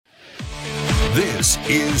This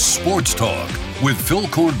is Sports Talk with Phil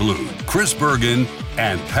Kornblut, Chris Bergen,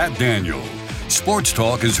 and Pat Daniel. Sports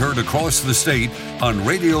Talk is heard across the state on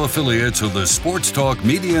radio affiliates of the Sports Talk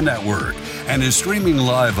Media Network and is streaming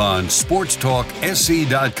live on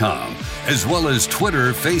sportstalksc.com, as well as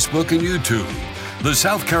Twitter, Facebook, and YouTube. The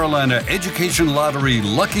South Carolina Education Lottery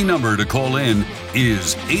lucky number to call in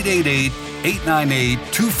is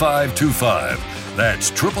 888-898-2525.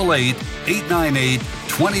 That's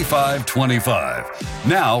 888-898-2525.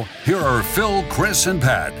 Now, here are Phil, Chris, and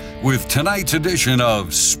Pat with tonight's edition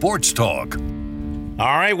of Sports Talk.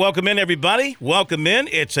 All right, welcome in, everybody. Welcome in.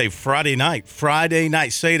 It's a Friday night. Friday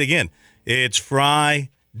night. Say it again. It's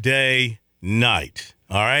Friday night.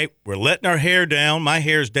 All right, we're letting our hair down. My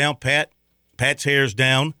hair's down, Pat's hair's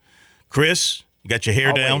down. Chris, you got your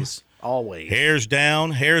hair down? Always. Hair's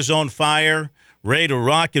down. Hair's on fire. Ready to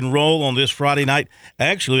rock and roll on this Friday night.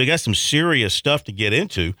 Actually, we got some serious stuff to get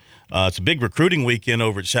into. It's a big recruiting weekend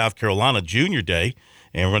over at South Carolina, Junior Day,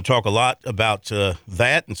 and we're going to talk a lot about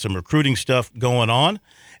that and some recruiting stuff going on.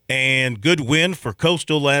 And good win for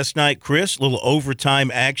Coastal last night, Chris. A little overtime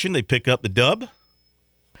action. They pick up the dub.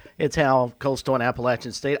 It's how Coastal and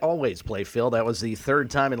Appalachian State always play, Phil. That was the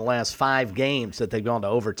third time in the last 5 games that they've gone to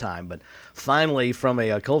overtime. But finally, from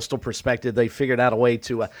a Coastal perspective, they figured out a way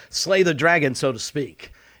to slay the dragon, so to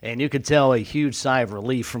speak. And you could tell a huge sigh of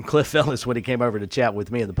relief from Cliff Ellis when he came over to chat with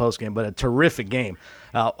me in the postgame. But a terrific game.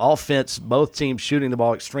 Offense, both teams shooting the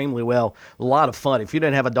ball extremely well. A lot of fun. If you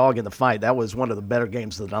didn't have a dog in the fight, that was one of the better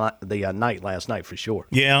games of the night last night for sure.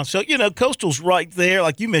 Yeah, so, Coastal's right there.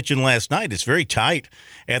 Like you mentioned last night, it's very tight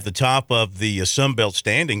at the top of the Sun Belt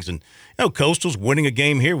standings. And, Coastal's winning a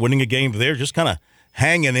game here, winning a game there, just kind of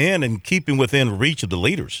hanging in and keeping within reach of the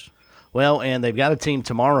leaders. Well, and they've got a team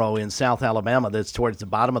tomorrow in South Alabama that's towards the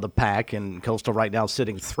bottom of the pack, and Coastal right now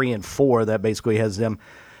sitting 3-4. That basically has them,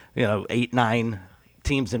 8-9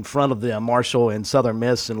 teams in front of them. Marshall and Southern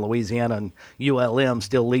Miss and Louisiana and ULM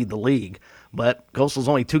still lead the league. But Coastal's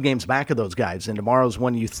only 2 games back of those guys, and tomorrow's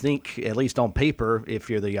when you think, at least on paper, if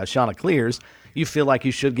you're the Chanticleers, you feel like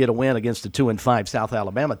you should get a win against a 2-5 South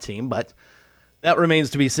Alabama team, but that remains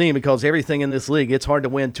to be seen because everything in this league, it's hard to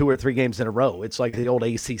win 2 or 3 games in a row. It's like the old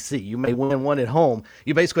ACC. You may win one at home.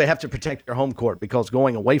 You basically have to protect your home court because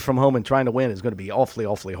going away from home and trying to win is going to be awfully,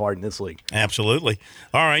 awfully hard in this league. Absolutely.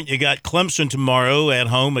 All right, you got Clemson tomorrow at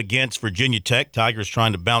home against Virginia Tech. Tigers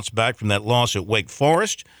trying to bounce back from that loss at Wake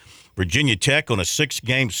Forest. Virginia Tech on a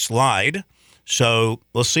 6-game slide. So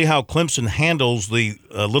let's see how Clemson handles the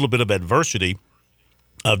little bit of adversity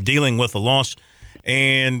of dealing with a loss.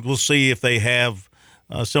 And we'll see if they have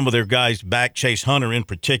some of their guys back, Chase Hunter in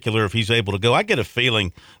particular, if he's able to go. I get a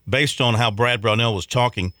feeling, based on how Brad Brownell was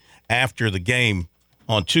talking after the game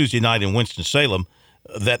on Tuesday night in Winston-Salem,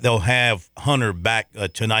 that they'll have Hunter back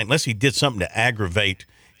tonight, unless he did something to aggravate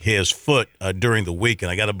his foot during the week.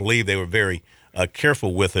 And I got to believe they were very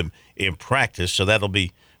careful with him in practice. So that'll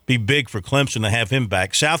be big for Clemson to have him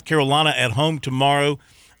back. South Carolina at home tomorrow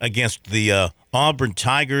against the Auburn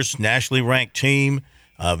Tigers, nationally ranked team,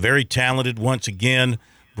 very talented once again.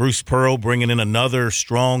 Bruce Pearl bringing in another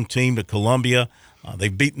strong team to Columbia.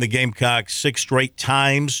 They've beaten the Gamecocks 6 straight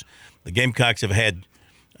times. The Gamecocks have had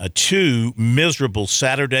 2 miserable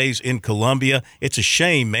Saturdays in Columbia. It's a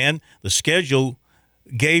shame, man. The schedule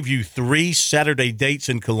gave you 3 Saturday dates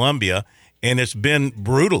in Columbia, and it's been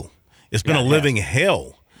brutal. It's been a living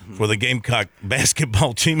hell for the Gamecock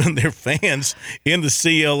basketball team and their fans in the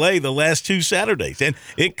CLA the last 2 Saturdays. And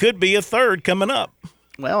it could be a third coming up.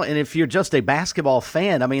 Well, and if you're just a basketball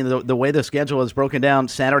fan, I mean, the way the schedule is broken down,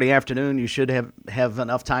 Saturday afternoon, you should have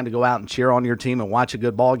enough time to go out and cheer on your team and watch a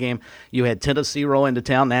good ball game. You had Tennessee roll into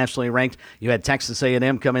town, nationally ranked. You had Texas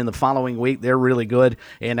A&M come in the following week. They're really good.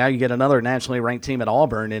 And now you get another nationally ranked team at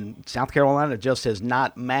Auburn. And South Carolina just has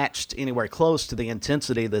not matched anywhere close to the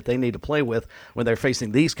intensity that they need to play with when they're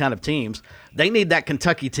facing these kind of teams. They need that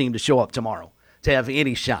Kentucky team to show up tomorrow to have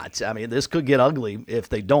any shots. I mean, this could get ugly if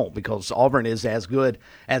they don't, because Auburn is as good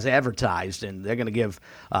as advertised, and they're going to give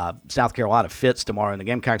South Carolina fits tomorrow, and the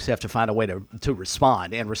Gamecocks have to find a way to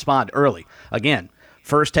respond, and respond early. Again,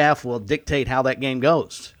 first half will dictate how that game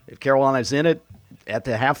goes. If Carolina's in it, at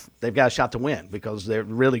the half, they've got a shot to win because they're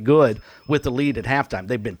really good with the lead at halftime.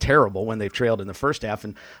 They've been terrible when they've trailed in the first half,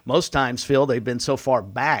 and most times, Phil, they've been so far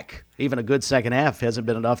back, even a good second half hasn't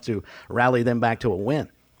been enough to rally them back to a win.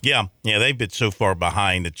 Yeah, they've been so far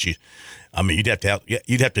behind that you'd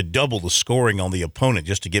have to double the scoring on the opponent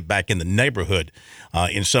just to get back in the neighborhood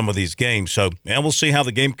in some of these games. So, we'll see how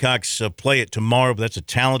the Gamecocks play it tomorrow. But that's a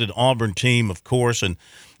talented Auburn team, of course, and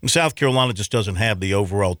South Carolina just doesn't have the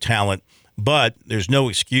overall talent. But there's no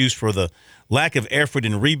excuse for the lack of effort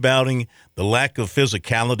in rebounding, the lack of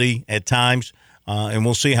physicality at times, and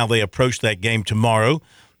we'll see how they approach that game tomorrow.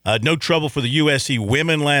 No trouble for the USC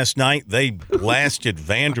women last night. They blasted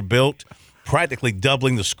Vanderbilt, practically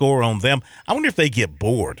doubling the score on them. I wonder if they get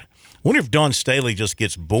bored. I wonder if Dawn Staley just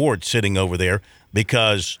gets bored sitting over there,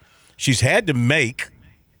 because she's had to make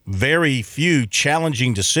very few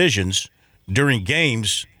challenging decisions during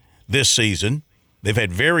games this season. They've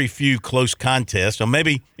had very few close contests. Or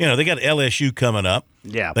maybe, they got LSU coming up.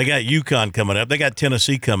 Yeah. They got UConn coming up. They got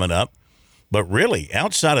Tennessee coming up. But really,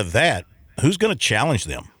 outside of that, who's going to challenge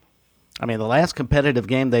them? I mean, the last competitive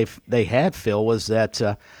game they had, Phil, was that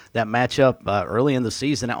matchup early in the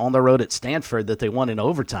season on the road at Stanford that they won in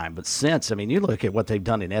overtime. But since, you look at what they've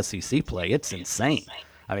done in SEC play, it's insane.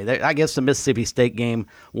 I guess the Mississippi State game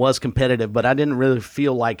was competitive, but I didn't really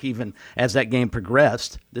feel like, even as that game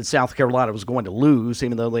progressed, that South Carolina was going to lose,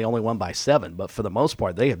 even though they only won by 7. But for the most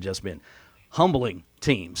part, they have just been humbling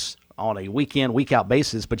teams on a week-in, week-out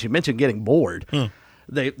basis. But you mentioned getting bored.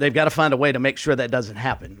 They've got to find a way to make sure that doesn't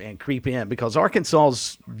happen and creep in, because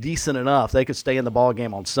Arkansas's decent enough. They could stay in the ball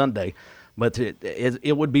game on Sunday, but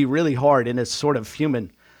it would be really hard, and it's sort of human,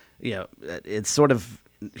 it's sort of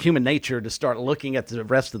human nature to start looking at the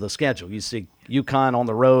rest of the schedule. You see UConn on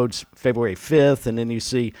the roads February 5th, and then you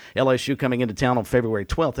see LSU coming into town on February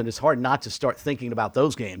 12th, and it's hard not to start thinking about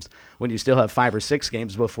those games when you still have 5 or 6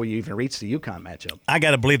 games before you even reach the UConn matchup. I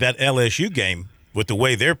got to believe that LSU game, with the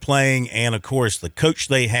way they're playing and, of course, the coach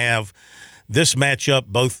they have, this matchup,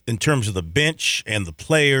 both in terms of the bench and the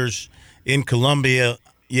players in Columbia,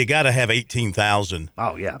 you got to have 18,000.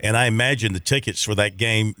 Oh, yeah. And I imagine the tickets for that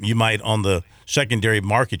game, you might, on the secondary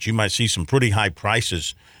market, you might see some pretty high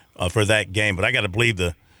prices for that game. But I got to believe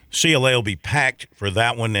the CLA will be packed for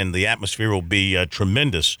that one, and the atmosphere will be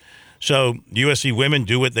tremendous. So USC women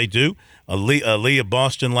do what they do. Aaliyah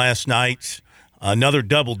Boston last night, another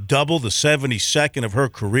double-double, the 72nd of her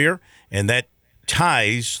career, and that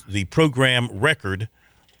ties the program record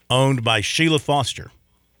owned by Sheila Foster.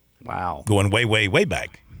 Wow. Going way, way, way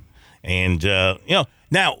back. And,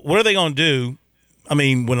 now, what are they going to do? When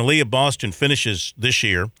Aaliyah Boston finishes this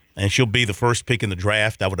year, and she'll be the first pick in the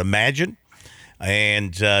draft, I would imagine,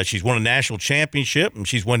 and she's won a national championship, and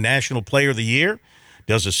she's won National Player of the Year.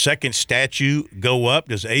 Does a second statue go up?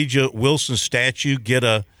 Does Aja Wilson's statue get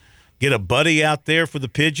a buddy out there for the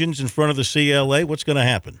Pigeons in front of the CLA? What's going to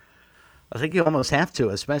happen? I think you almost have to,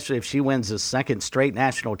 especially if she wins a second straight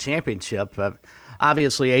national championship.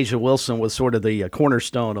 Obviously, Aja Wilson was sort of the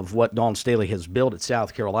cornerstone of what Dawn Staley has built at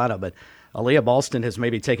South Carolina, but Aaliyah Boston has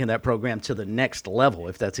maybe taken that program to the next level,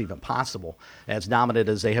 if that's even possible, as dominant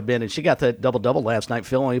as they have been. And she got that double-double last night.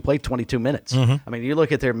 Phil only played 22 minutes. Mm-hmm. You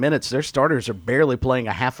look at their minutes, their starters are barely playing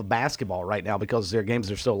a half of basketball right now because their games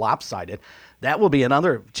are so lopsided. That will be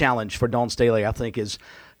another challenge for Dawn Staley, I think, is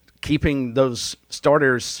keeping those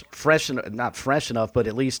starters not fresh enough, but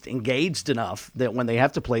at least engaged enough that when they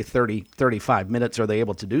have to play 30, 35 minutes, are they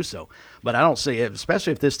able to do so. But I don't see it,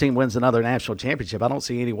 especially if this team wins another national championship, I don't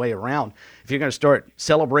see any way around. If you're going to start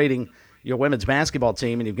celebrating your women's basketball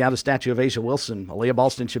team and you've got a statue of Aja Wilson, Aaliyah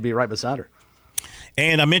Boston should be right beside her.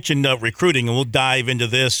 And I mentioned recruiting, and we'll dive into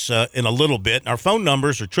this in a little bit. Our phone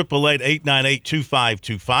numbers are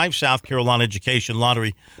 888-898-2525, South Carolina Education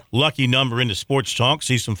Lottery lucky number into Sports Talk.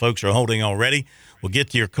 See some folks are holding already. We'll get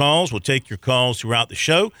to your calls. We'll take your calls throughout the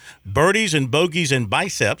show. Birdies and bogeys and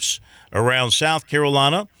biceps around South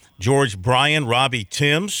Carolina. George Bryan, Robbie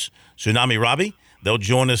Timms, Tsunami Robbie. They'll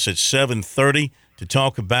join us at 7:30 to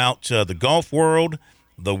talk about the golf world,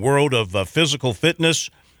 the world of physical fitness,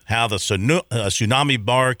 how the Tsunami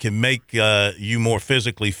Bar can make you more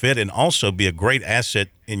physically fit and also be a great asset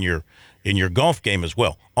in your golf game as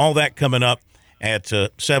well. All that coming up at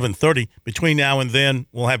 7:30. Between now and then,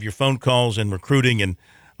 we'll have your phone calls and recruiting and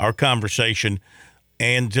our conversation.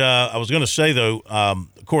 And I was going to say, though,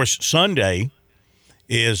 of course, Sunday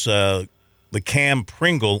is the Cam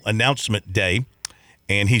Pringle announcement day,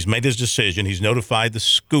 and he's made his decision. He's notified the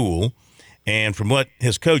school. And from what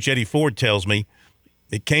his coach, Eddie Ford, tells me,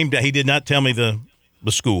 it came down. He did not tell me the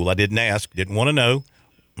school. I didn't ask, didn't want to know.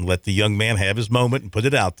 Let the young man have his moment and put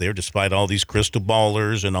it out there, despite all these crystal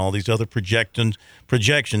ballers and all these other projections.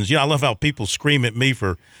 I love how people scream at me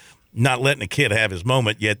for not letting a kid have his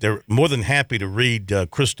moment, yet they're more than happy to read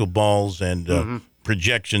crystal balls and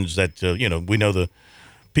projections that, we know the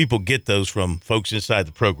people get those from folks inside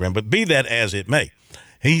the program. But be that as it may,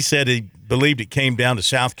 he said he believed it came down to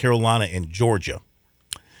South Carolina and Georgia.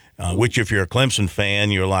 Which, if you're a Clemson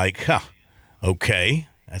fan, you're like, okay,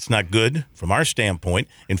 that's not good from our standpoint.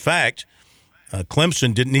 In fact,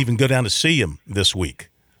 Clemson didn't even go down to see him this week.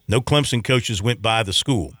 No Clemson coaches went by the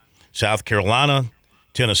school. South Carolina,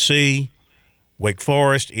 Tennessee, Wake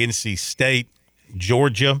Forest, NC State,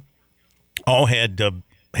 Georgia, all had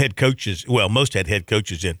head coaches. Well, most had head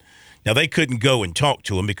coaches in. Now, they couldn't go and talk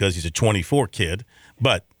to him because he's a 24 kid,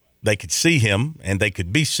 but they could see him and they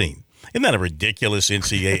could be seen. Isn't that a ridiculous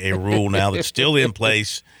NCAA rule now that's still in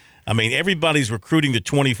place? I mean, everybody's recruiting the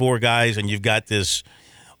 24 guys, and you've got this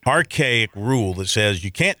archaic rule that says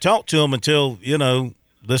you can't talk to them until,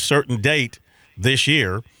 this certain date this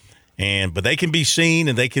year. But they can be seen,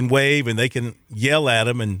 and they can wave, and they can yell at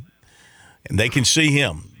him, and they can see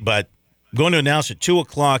him. But going to announce at 2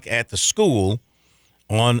 o'clock at the school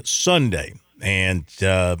on Sunday. And,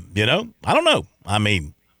 I don't know. I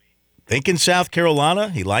mean, thinking South Carolina,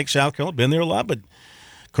 he likes South Carolina, been there a lot, but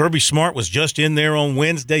Kirby Smart was just in there on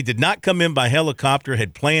Wednesday, did not come in by helicopter,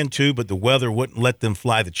 had planned to, but the weather wouldn't let them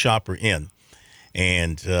fly the chopper in.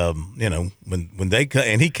 And, when they –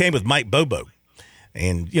 and he came with Mike Bobo.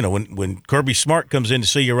 And, when Kirby Smart comes in to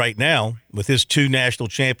see you right now with his 2 national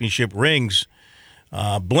championship rings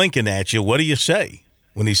blinking at you, what do you say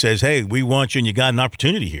when he says, hey, we want you and you got an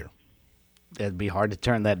opportunity here? It'd be hard to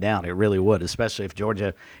turn that down. It really would, especially if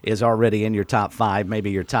Georgia is already in your top 5,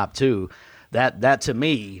 maybe your top 2. That to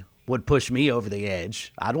me would push me over the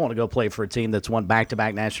edge. I'd want to go play for a team that's won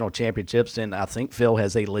back-to-back national championships, and I think Phil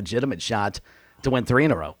has a legitimate shot to win 3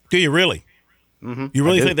 in a row. Do you really? Mm-hmm. You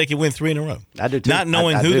really think they can win 3 in a row? I do too. Not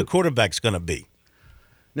knowing who do. the quarterback's going to be.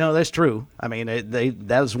 No, that's true. I mean,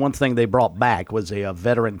 that was one thing they brought back was a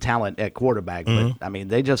veteran talent at quarterback. Mm-hmm. But I mean,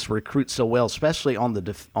 they just recruit so well, especially on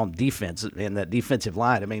the on defense and that defensive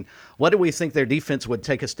line. I mean, what did we think their defense would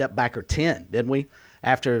take a step back or 10? Didn't we?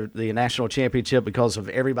 After the national championship, because of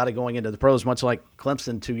everybody going into the pros, much like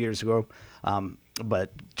Clemson 2 years ago.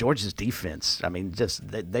 But Georgia's defense, I mean, just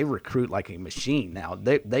they recruit like a machine now.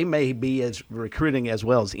 They may be as recruiting as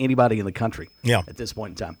well as anybody in the country at this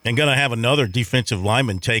point in time. And going to have another defensive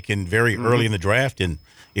lineman taken very early in the draft in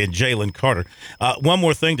Jalen Carter. One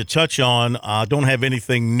more thing to touch on. I don't have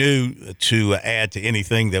anything new to add to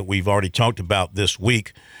anything that we've already talked about this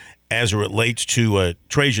week as it relates to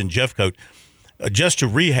Trajan Jeffcoat. Just to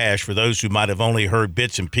rehash for those who might have only heard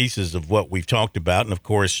bits and pieces of what we've talked about, and of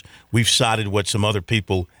course we've cited what some other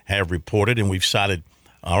people have reported, and we've cited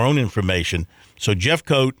our own information. So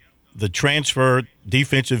Jeffcoat, the transfer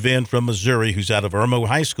defensive end from Missouri who's out of Irmo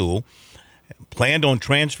High School, planned on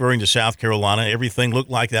transferring to South Carolina. Everything looked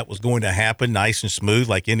like that was going to happen nice and smooth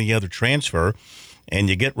like any other transfer, and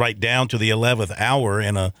you get right down to the 11th hour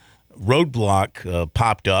and a roadblock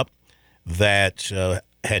popped up that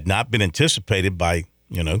had not been anticipated by,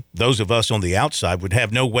 those of us on the outside would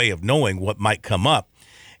have no way of knowing what might come up.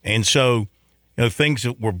 And so, things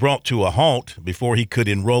that were brought to a halt before he could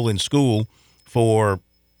enroll in school for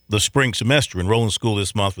the spring semester, enroll in school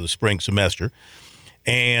this month for the spring semester.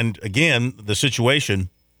 And again, the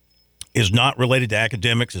situation is not related to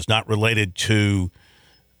academics. It's not related to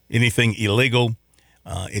anything illegal.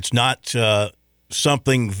 It's not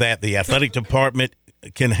something that the athletic department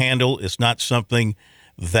can handle. It's not something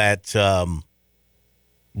that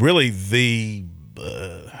really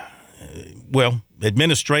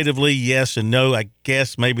administratively, yes and no. I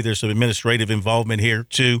guess maybe there's some administrative involvement here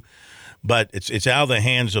too, but it's out of the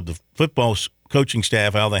hands of the football coaching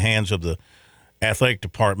staff, out of the hands of the athletic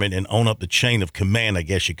department, and on up the chain of command, I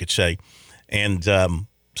guess you could say. And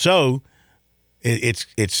so they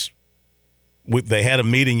had a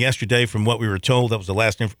meeting yesterday from what we were told. That was the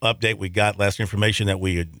last update we got, last information that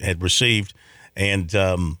we had received. And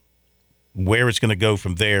where it's going to go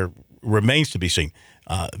from there remains to be seen.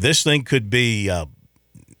 This thing could be,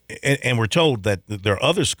 and we're told that there are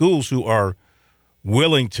other schools who are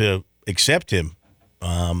willing to accept him,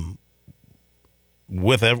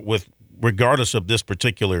 with regardless of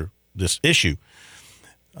this issue.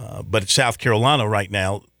 But it's South Carolina right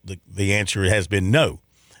now. The answer has been no.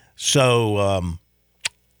 So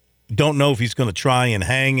don't know if he's going to try and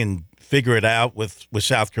hang and figure it out with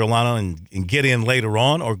South Carolina and get in later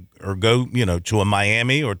on, or go to a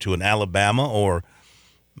Miami or to an Alabama or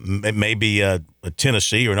maybe a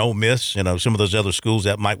Tennessee or an Ole Miss, some of those other schools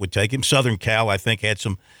that would take him. Southern Cal, I think, had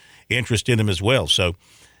some interest in him as well. So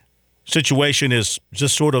situation is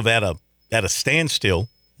just sort of at a standstill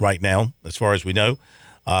right now, as far as we know.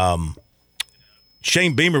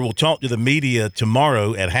 Shane Beamer will talk to the media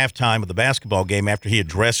tomorrow at halftime of the basketball game after he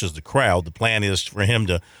addresses the crowd. The plan is for him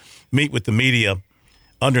to meet with the media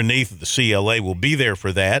underneath the CLA. We'll be there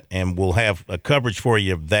for that, and we'll have a coverage for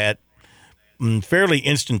you of that fairly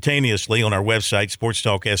instantaneously on our website,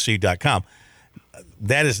 sportstalksc.com.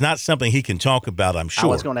 that is not something he can talk about, I'm sure. I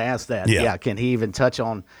was going to ask that. Yeah. Can he even touch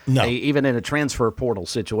on, No. even in a transfer portal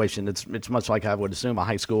situation, it's much like I would assume a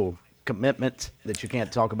high school commitment that you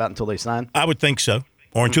can't talk about until they sign? I would think so,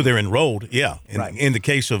 or until they're enrolled, yeah. Right. In the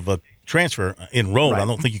case of a transfer, enrolled, Right. I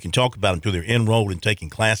don't think you can talk about it until they're enrolled and taking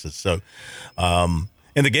classes. So, and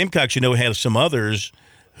the Gamecocks, had some others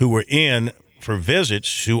who were in for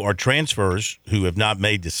visits who are transfers who have not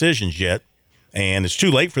made decisions yet, and it's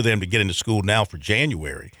too late for them to get into school now for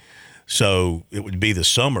January. So it would be the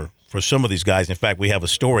summer for some of these guys. In fact, we have a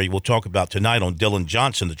story we'll talk about tonight on Dylan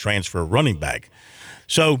Johnson, the transfer running back.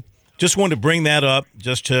 So just wanted to bring that up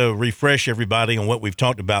just to refresh everybody on what we've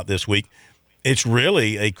talked about this week. It's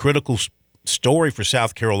really a critical story for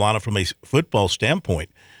South Carolina from a football standpoint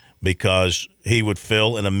because he would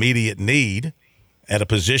fill an immediate need at a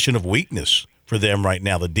position of weakness for them right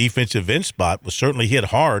now. The defensive end spot was certainly hit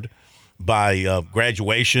hard by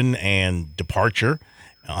graduation and departure,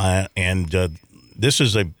 and this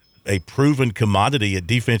is a proven commodity at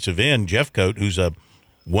defensive end, Jeffcoat, who's a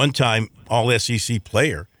one-time All-SEC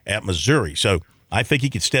player at Missouri. So I think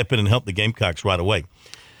he could step in and help the Gamecocks right away.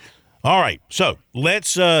 All right, so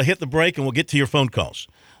let's hit the break, and we'll get to your phone calls.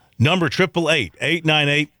 Number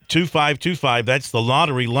 888-898-2525. That's the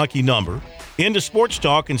lottery lucky number. Into Sports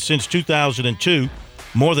Talk, and since 2002,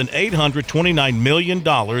 more than $829 million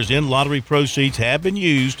in lottery proceeds have been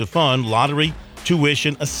used to fund lottery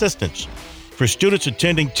tuition assistance for students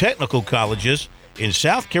attending technical colleges in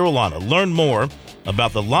South Carolina. Learn more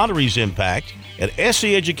about the lottery's impact at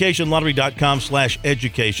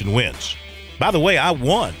seducationlottery.com/educationwins. By the way, I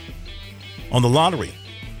won on the lottery.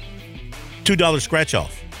 $2 scratch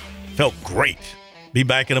off. Felt great. Be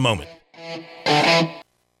back in a moment.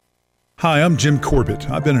 Hi, I'm Jim Corbett.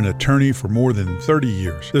 I've been an attorney for more than 30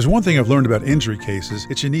 years. There's one thing I've learned about injury cases.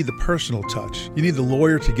 It's you need the personal touch. You need the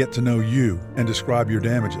lawyer to get to know you and describe your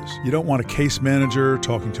damages. You don't want a case manager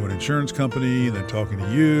talking to an insurance company and then talking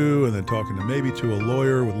to you and then talking to maybe to a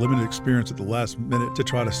lawyer with limited experience at the last minute to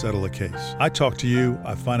try to settle a case. I talk to you,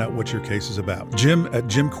 I find out what your case is about. Jim at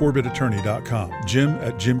JimCorbettAttorney.com. Jim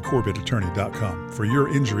at JimCorbettAttorney.com for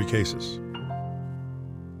your injury cases.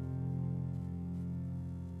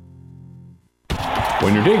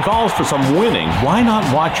 When your day calls for some winning, why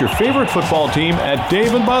not watch your favorite football team at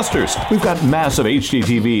Dave & Buster's? We've got massive HD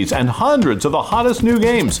TVs and hundreds of the hottest new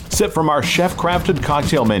games. Sip from our chef-crafted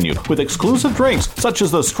cocktail menu with exclusive drinks such as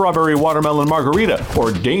the Strawberry Watermelon Margarita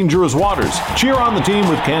or Dangerous Waters. Cheer on the team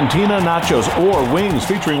with Cantina Nachos or wings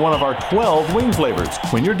featuring one of our 12 wing flavors.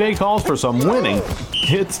 When your day calls for some winning,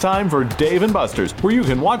 it's time for Dave & Buster's, where you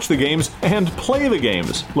can watch the games and play the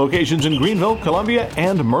games. Locations in Greenville, Columbia,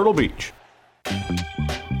 and Myrtle Beach.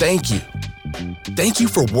 Thank you. Thank you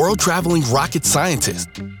for world-traveling rocket scientists,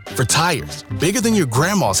 for tires bigger than your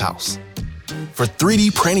grandma's house, for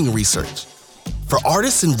 3D printing research, for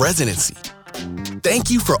artists in residency. Thank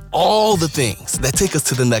you for all the things that take us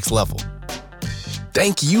to the next level.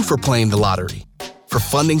 Thank you for playing the lottery, for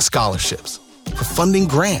funding scholarships, for funding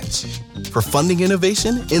grants, for funding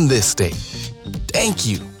innovation in this state. Thank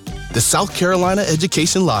you. The South Carolina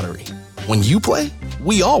Education Lottery. When you play,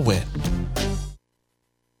 we all win.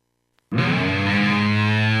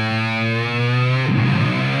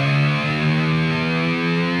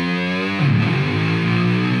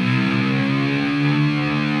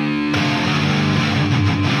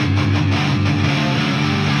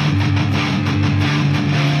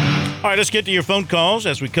 All right, let's get to your phone calls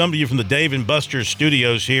as we come to you from the Dave & Buster's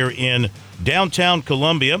studios here in downtown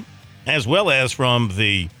Columbia, as well as from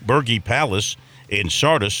the Berge Palace in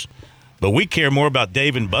Sardis. But we care more about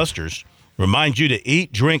Dave & Buster's. Remind you to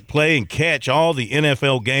eat, drink, play, and catch all the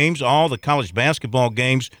NFL games, all the college basketball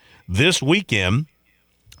games this weekend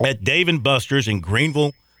at Dave & Buster's in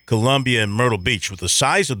Greenville, Columbia, and Myrtle Beach. With the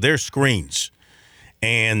size of their screens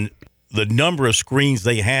and the number of screens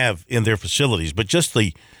they have in their facilities, but just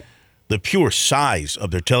the pure size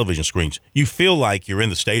of their television screens, you feel like you're in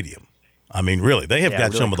the stadium. I mean, really, they have got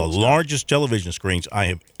really some of the largest television screens I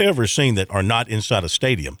have ever seen that are not inside a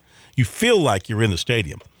stadium. You feel like you're in the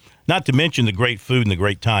stadium. Not to mention the great food and the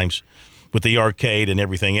great times with the arcade and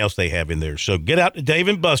everything else they have in there. So get out to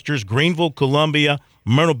Dave & Buster's, Greenville, Columbia,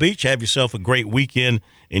 Myrtle Beach. Have yourself a great weekend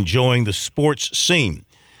enjoying the sports scene.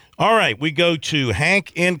 All right, we go to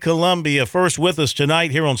Hank in Columbia first with us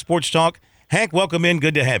tonight here on Sports Talk. Hank, welcome in.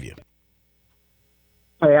 Good to have you.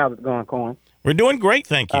 Hey, how's it going, Cohen? We're doing great,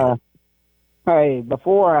 thank you. Hey,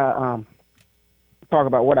 before I talk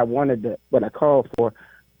about what I called for,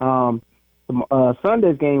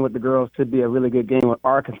 Sunday's game with the girls should be a really good game with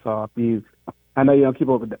Arkansas. I know you don't keep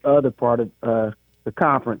up with the other part of the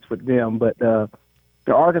conference with them, but the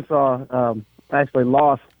Arkansas actually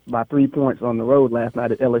lost by 3 points on the road last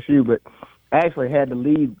night at LSU, but actually had the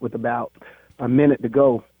lead with about a minute to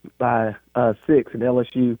go by 6, and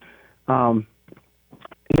LSU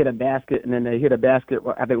hit a basket, and then they hit a basket,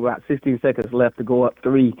 I think about 16 seconds left to go up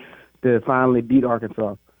 3 to finally beat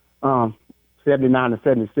Arkansas,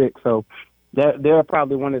 79-76. So they're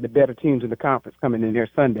probably one of the better teams in the conference coming in there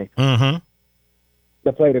Sunday to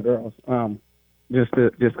play the girls, just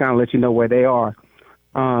kind of let you know where they are.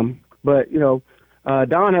 But,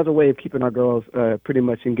 Don has a way of keeping our girls pretty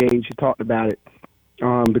much engaged. He talked about it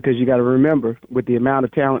because you got to remember, with the amount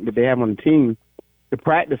of talent that they have on the team, the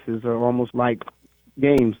practices are almost like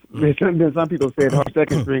games. Some people said our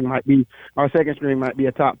second string might be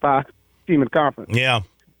a top 5 team in the conference. Yeah,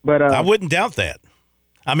 but I wouldn't doubt that.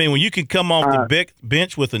 I mean, when you can come off the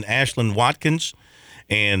bench with an Ashlyn Watkins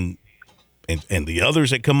and the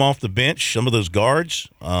others that come off the bench, some of those guards,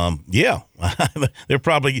 they're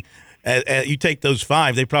probably you take those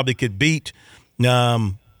 5, they probably could beat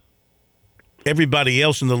everybody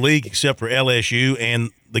else in the league except for LSU and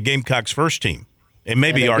the Gamecocks' first team, and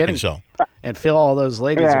maybe Arkansas. And Phil, all those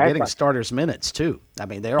ladies are getting starters minutes too. I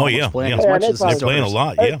mean, they're almost playing as much as they're playing a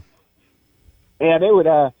lot. Yeah. Yeah, they would.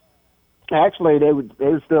 Actually, they would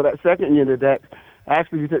still that second unit. That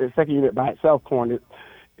actually, you took the second unit by itself, Corn,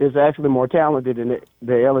 is actually more talented than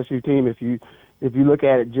the LSU team. If you look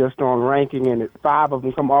at it just on ranking, and 5 of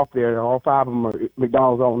them come off there, all 5 of them are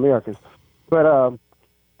McDonald's All-Americans. But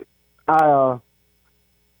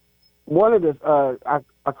one of the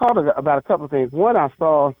I called about a couple of things. One, I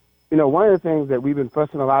saw, one of the things that we've been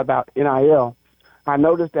fussing a lot about NIL. I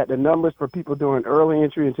noticed that the numbers for people doing early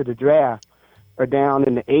entry into the draft are down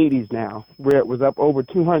in the 80s now, where it was up over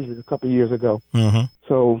 200 a couple of years ago. Mm-hmm.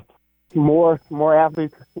 So more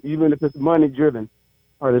athletes, even if it's money driven,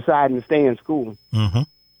 are deciding to stay in school. Mm-hmm.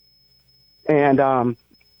 And I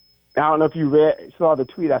don't know if you saw the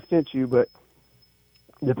tweet I sent you, but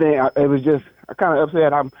the thing, it was just, I kind of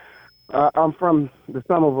upset. I'm from the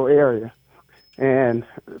Somerville area, and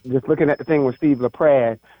just looking at the thing with Steve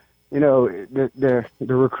LaPrade, the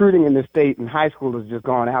recruiting in this state in high school has just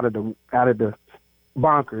gone out of the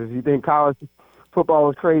bonkers. You think college football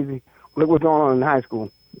is crazy? Look what's going on in high school.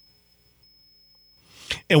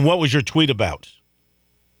 And what was your tweet about?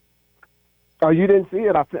 Oh, you didn't see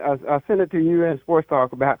it? I sent it to you and Sports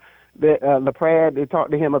Talk about that. LaPrade, they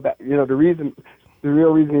talked to him about the real reason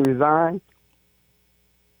he resigned.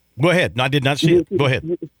 Go ahead. No, I did not see it. Go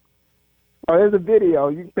ahead. Oh, there's a video.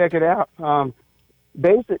 You can check it out.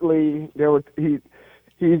 Basically, he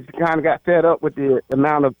kind of got fed up with the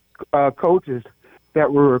amount of coaches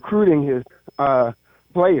that were recruiting his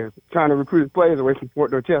players, trying to recruit his players away from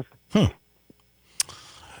Fort Dorchester.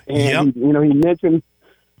 And he mentioned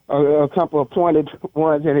a couple of pointed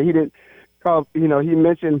ones, and he didn't call. He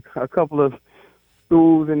mentioned a couple of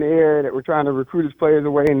schools in the area that were trying to recruit his players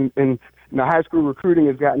away, and the high school recruiting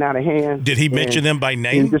has gotten out of hand. Did he mention them by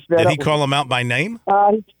name? Did he call them out by name?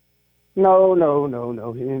 No.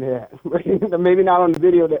 He didn't have. Maybe not on the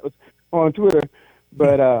video that was on Twitter,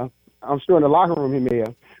 but I'm sure in the locker room he may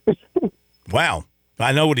have. Wow.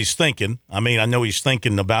 I know what he's thinking. I mean, I know he's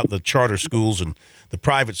thinking about the charter schools and the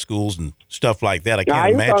private schools and stuff like that. I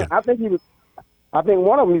can't imagine. I think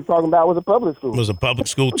one of them he's talking about was a public school. Was a public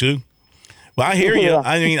school too? Well, I hear you.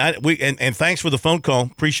 I mean, and thanks for the phone call.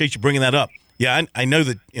 Appreciate you bringing that up. Yeah, I know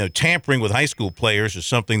that tampering with high school players is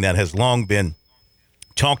something that has long been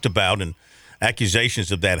talked about, and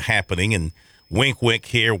accusations of that happening. And wink, wink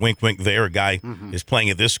here, wink, wink there. A guy is playing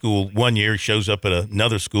at this school 1 year, shows up at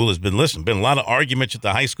another school. Has been a lot of arguments at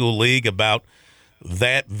the high school league about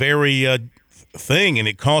that very thing, and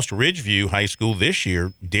it cost Ridgeview High School this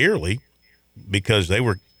year dearly because they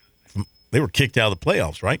were kicked out of the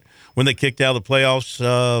playoffs. Right when they kicked out of the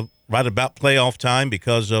playoffs, right about playoff time,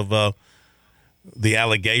 because of the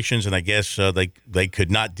allegations, and I guess they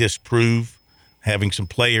could not disprove having some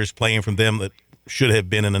players playing from them that should have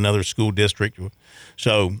been in another school district.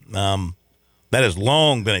 So that has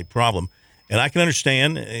long been a problem. And I can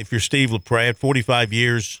understand if you're Steve LaPrade, 45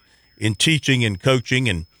 years in teaching and coaching,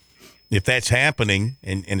 and if that's happening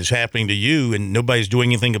and it's happening to you and nobody's doing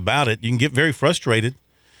anything about it, you can get very frustrated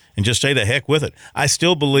and just say the heck with it. I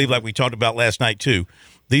still believe, like we talked about last night too,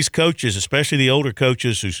 these coaches, especially the older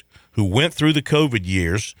coaches who went through the COVID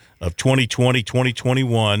years of 2020,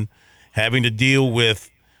 2021, having to deal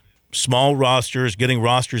with small rosters, getting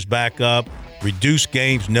rosters back up, reduced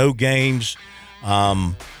games, no games.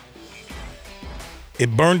 It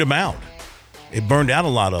burned them out. It burned out a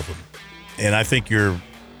lot of them. And I think you're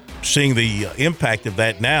seeing the impact of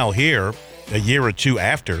that now here, a year or two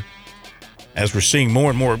after, as we're seeing more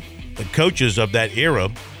and more coaches of that era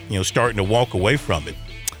starting to walk away from it.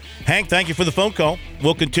 Hank, thank you for the phone call.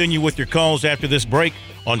 We'll continue with your calls after this break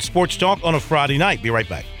on Sports Talk on a Friday night. Be right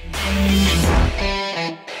back.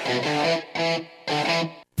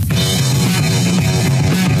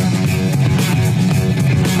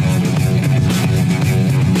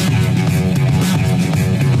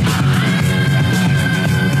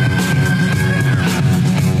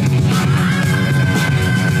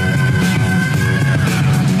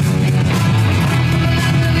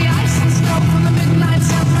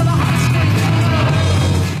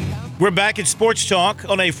 We're back at Sports Talk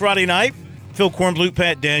on a Friday night. Phil Kornblut,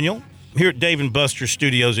 Pat Daniel, here at Dave & Buster's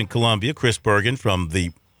Studios in Columbia. Chris Bergen from the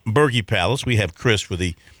Berge Palace. We have Chris for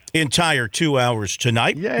the entire 2 hours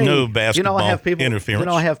tonight. Yay. No basketball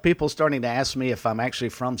interference. I have people starting to ask me if I'm actually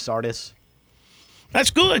from Sardis. That's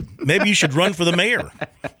good. Maybe you should run for the mayor.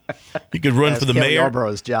 You could run for the Kelly mayor.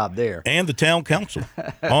 Yarborough's job there. And the town council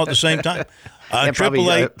all at the same time. And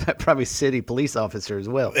probably city police officer as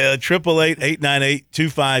well.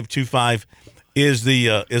 888-898-2525 is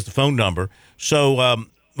the phone number. So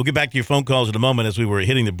we'll get back to your phone calls in a moment as we were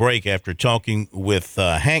hitting the break after talking with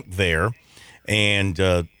Hank there. And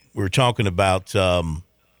we were talking about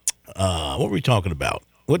what were we talking about?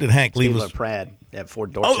 What did Hank leave us? Pratt at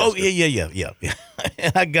Fort Dorchester. Oh, yeah.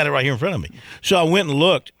 I got it right here in front of me. So I went and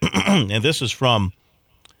looked, and this is from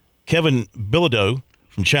Kevin Bilodeau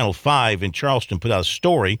from Channel 5 in Charleston, put out a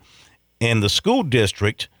story, and the school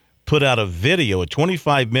district put out a video, a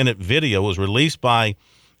 25-minute video was released by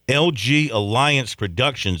LG Alliance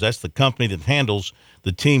Productions. That's the company that handles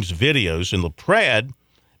the team's videos. And LaPrade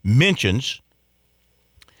mentions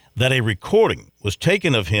that a recording was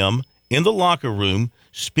taken of him in the locker room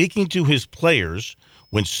speaking to his players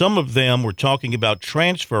when some of them were talking about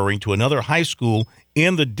transferring to another high school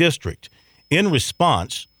in the district. In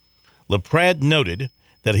response, LaPrade noted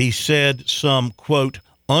that he said some, quote,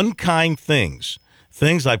 unkind things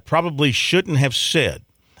I probably shouldn't have said.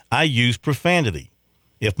 I used profanity.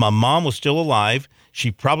 If my mom was still alive,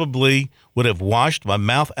 she probably would have washed my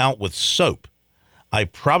mouth out with soap. I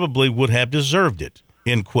probably would have deserved it,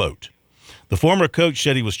 end quote. The former coach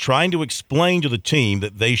said he was trying to explain to the team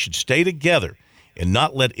that they should stay together and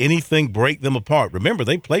not let anything break them apart. Remember,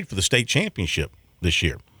 they played for the state championship this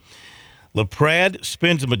year. LaPrade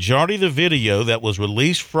spends a majority of the video that was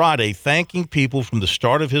released Friday thanking people from the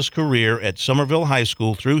start of his career at Somerville High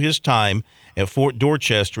School through his time at Fort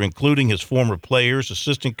Dorchester, including his former players,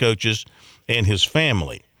 assistant coaches, and his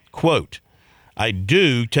family. Quote, I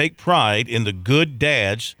do take pride in the good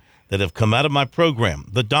dads that have come out of my program,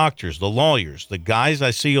 the doctors, the lawyers, the guys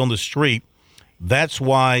I see on the street. That's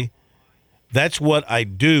what I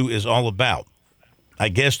do is all about. I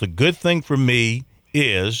guess the good thing for me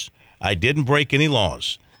is I didn't break any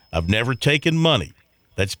laws. I've never taken money.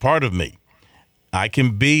 That's part of me. I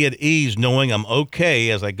can be at ease knowing I'm okay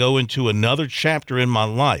as I go into another chapter in my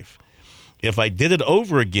life. If I did it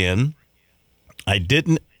over again, I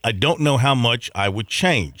don't know how much I would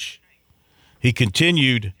change. He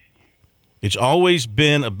continued, it's always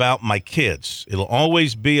been about my kids. It'll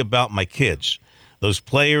always be about my kids. Those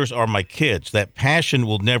players are my kids. That passion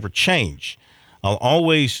will never change. I'll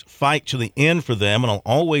always fight to the end for them, and I'll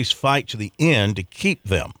always fight to the end to keep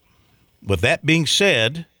them. With that being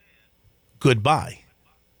said, goodbye.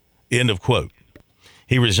 End of quote.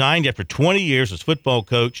 He resigned after 20 years as football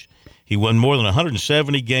coach. He won more than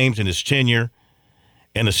 170 games in his tenure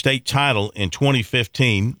and a state title in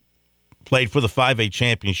 2015. Played for the 5A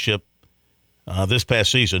championship this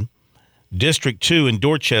past season. District 2 in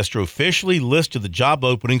Dorchester officially listed the job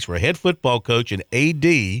openings for head football coach and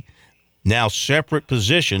AD, now separate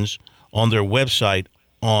positions, on their website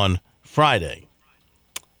on Friday.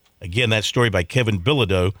 Again, that story by Kevin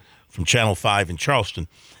Bilodeau from Channel 5 in Charleston.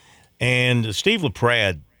 And Steve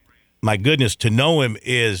LaPrade, my goodness, to know him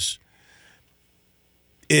is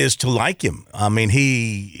to like him. I mean,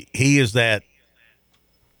 he is that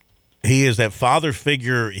father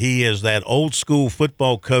figure. He is that old school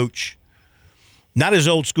football coach. Not as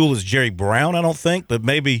old school as Jerry Brown, I don't think, but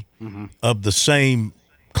maybe of the same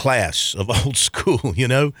class of old school, you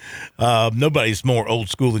know. Nobody's more old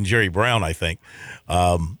school than Jerry Brown, I think.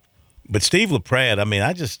 But Steve LaPrade, I mean,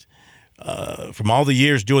 I just, from all the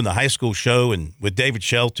years doing the high school show and with David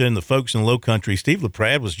Shelton, the folks in the Low Country, Steve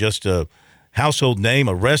LaPrade was just a household name,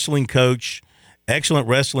 a wrestling coach, excellent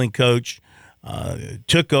wrestling coach.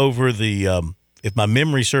 Took over the, if my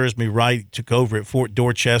memory serves me right, took over at Fort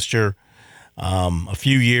Dorchester a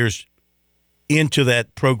few years into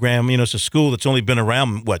that program. You know, it's a school that's only been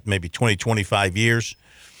around, maybe 20, 25 years.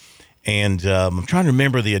 And I'm trying to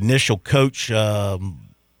remember the initial coach was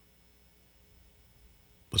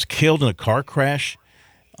killed in a car crash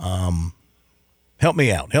Help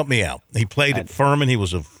me out. He played at Furman. He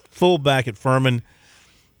was a fullback at Furman.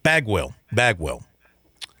 Bagwell.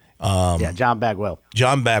 John Bagwell.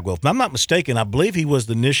 If I'm not mistaken, I believe he was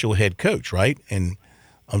the initial head coach, right? And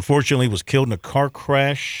unfortunately was killed in a car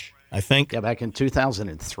crash, I think. Yeah, back in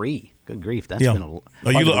 2003. Good grief, that's Yeah. been a.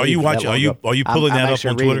 Are you watching? Are you pulling that up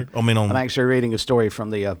on Twitter? I'm actually reading a story from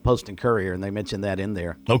the Post and Courier, and they mentioned that in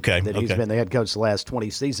there. Okay. That he's been the head coach the last 20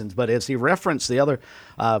 seasons. But as he referenced the other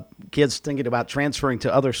kids thinking about transferring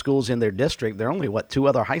to other schools in their district, there are only, two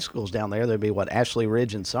other high schools down there. There'd be, Ashley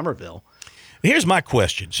Ridge and Somerville. Here's my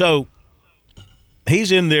question. So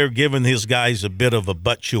he's in there giving his guys a bit of a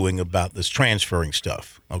butt chewing about this transferring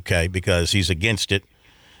stuff, okay, because he's against it.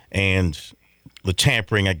 And the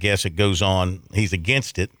tampering, I guess it goes on, he's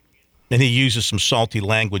against it. And he uses some salty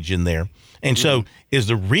language in there. And so is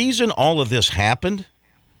the reason all of this happened,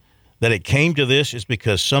 that it came to this, is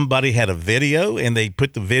because somebody had a video and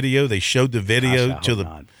they showed the video to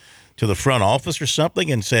the front office or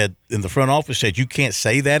something, and said, in the front office said, you can't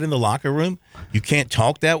say that in the locker room? You can't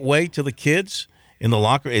talk that way to the kids in the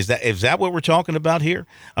locker? Is that what we're talking about here?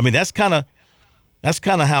 I mean, that's kind of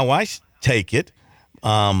how I take it.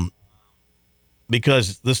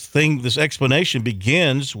 Because this explanation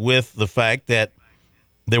begins with the fact that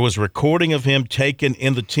there was recording of him taken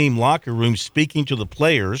in the team locker room speaking to the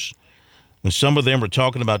players, and some of them were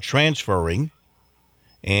talking about transferring,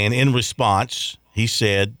 and in response, he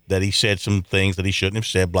said some things that he shouldn't have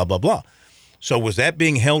said, blah, blah, blah. So was that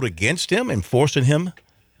being held against him and forcing him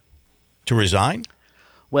to resign?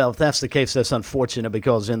 Well, if that's the case, that's unfortunate,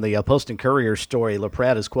 because in the Post and Courier story,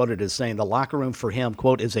 LaPrade is quoted as saying, the locker room for him,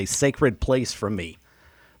 quote, is a sacred place for me.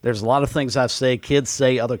 There's a lot of things I say, kids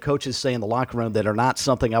say, other coaches say in the locker room that are not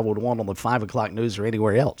something I would want on the 5 o'clock news or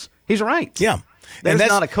anywhere else. He's right. Yeah. There's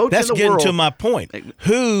not a coach in the world. That's getting to my point.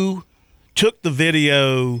 Who took the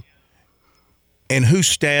video and who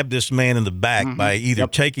stabbed this man in the back by either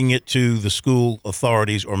taking it to the school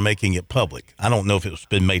authorities or making it public? I don't know if it's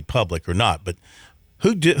been made public or not, but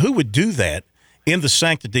who would do that in the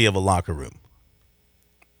sanctity of a locker room?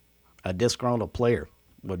 A disgruntled player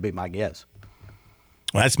would be my guess.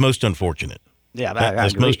 Well, that's most unfortunate. Yeah,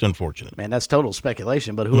 that's agree. most unfortunate. Man, that's total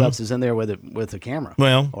speculation. But who else is in there with a camera?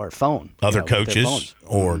 Well, or a phone? Other coaches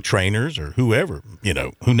or trainers or whoever.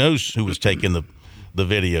 Who knows who was taking the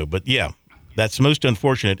video? But yeah, that's most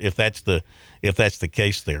unfortunate if that's the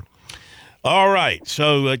case there. All right,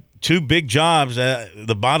 so 2 big jobs.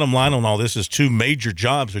 The bottom line on all this is 2 major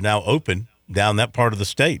jobs are now open down that part of the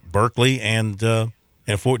state, Berkeley and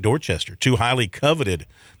Fort Dorchester, 2 highly coveted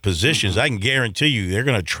positions. I can guarantee you they're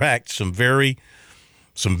going to attract some very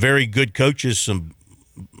good coaches, some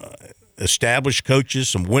established coaches,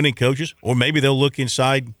 some winning coaches, or maybe they'll look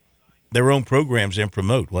inside their own programs and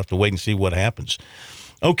promote. We'll have to wait and see what happens.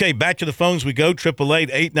 Okay, back to the phones we go.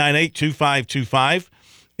 888-898-2525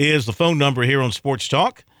 is the phone number here on Sports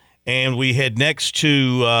Talk. And we head next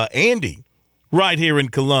to Andy right here in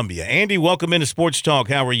Columbia. Andy, welcome into Sports Talk.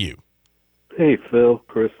 How are you? Hey, Phil,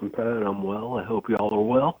 Chris, and Pat. I'm well. I hope you all are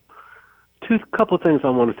well. Couple of things I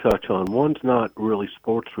want to touch on. One's not really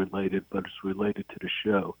sports-related, but it's related to the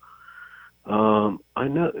show. I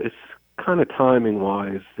know it's kind of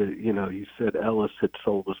timing-wise that, you said Ellis had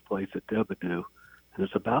sold his place at Debadew, and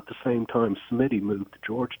it's about the same time Smitty moved to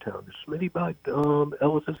Georgetown. Did Smitty buy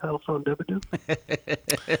Ellis's house on Debadew?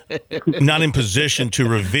 Not in position to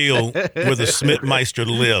reveal where the Smithmeister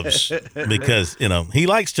lives because, he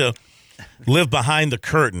likes to live behind the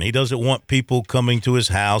curtain. He doesn't want people coming to his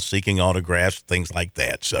house seeking autographs, things like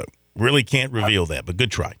that. So really can't reveal that, but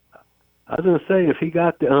good try. I was going to say, if he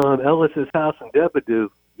got Ellis's house in Debadew,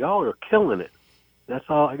 y'all are killing it. That's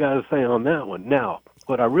all I got to say on that one. Now,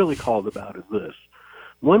 what I really called about is this.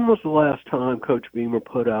 When was the last time Coach Beamer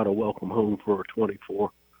put out a welcome home for a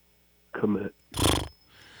 24 commit?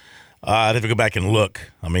 I'd have to go back and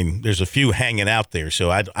look. I mean, there's a few hanging out there,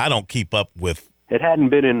 so I don't keep up with. It hadn't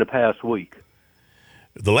been in the past week.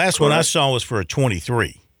 The last one I saw was for a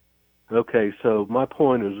 23. Okay, so my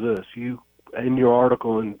point is this. You, in your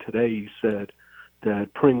article in Today, you said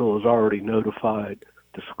that Pringle has already notified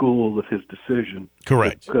the school of his decision.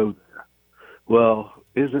 Correct. To go there. Well,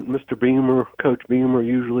 isn't Mr. Beamer, Coach Beamer,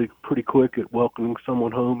 usually pretty quick at welcoming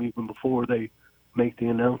someone home even before they make the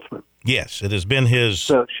announcement? Yes, it has been his.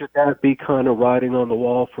 So should that be kind of writing on the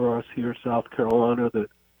wall for us here in South Carolina that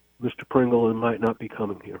Mr. Pringle might not be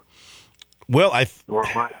coming here? Well, or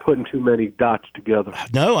am I putting too many dots together?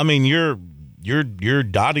 No, I mean you're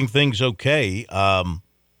dotting things okay. I'd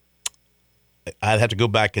have to go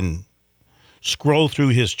back and scroll through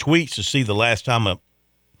his tweets to see the last time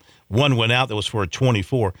one went out that was for a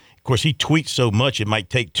 24. Of course, he tweets so much it might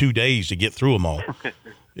take 2 days to get through them all.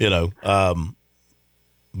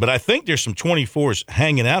 But I think there's some 24s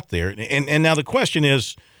hanging out there. And now the question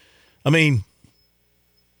is, I mean,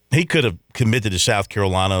 he could have committed to South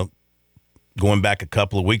Carolina going back a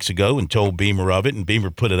couple of weeks ago and told Beamer of it, and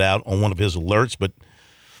Beamer put it out on one of his alerts.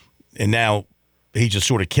 And now he just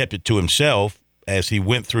sort of kept it to himself as he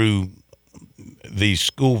went through these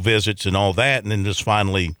school visits and all that, and then just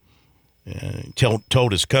finally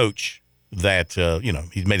told his coach that,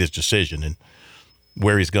 he's made his decision and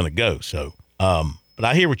where he's going to go. So, but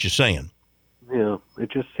I hear what you're saying. Yeah,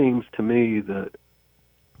 it just seems to me that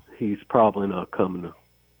he's probably not coming to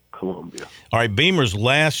Columbia. All right, Beamer's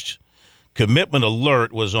last commitment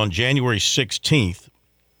alert was on January 16th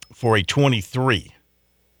for a 23.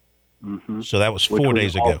 Mm-hmm. So that was 4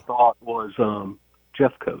 days ago. Which we all thought was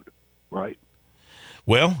Jeffcoat, right?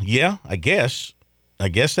 Well, yeah, I guess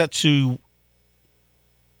that's who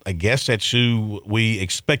we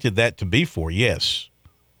expected that to be for. Yes.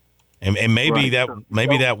 And maybe right.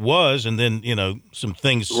 that was, and then some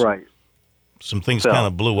things kind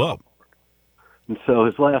of blew up. And so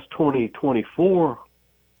his last 2024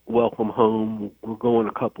 welcome home, we're going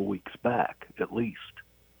a couple weeks back at least,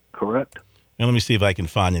 correct? And let me see if I can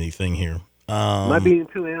find anything here. Am I being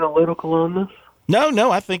too analytical on this?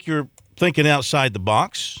 No, I think you're thinking outside the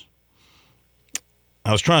box.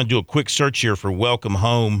 I was trying to do a quick search here for welcome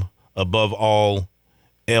home above all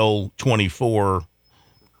L24.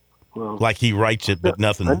 Well, like he writes it, but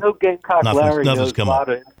nothing. I know Gamecock Larry knows a lot up.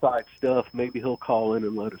 of inside stuff. Maybe he'll call in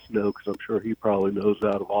and let us know, because I'm sure he probably knows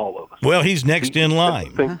out of all of us. Well, he's next in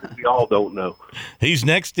line. Things that we all don't know. He's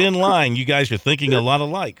next in line. You guys are thinking a lot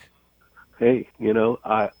alike. Hey,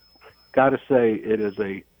 I got to say it is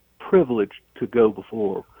a privilege to go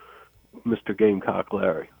before Mr. Gamecock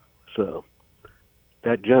Larry. So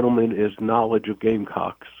that gentleman is knowledge of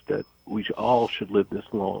Gamecocks that we all should live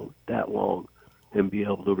that long, and be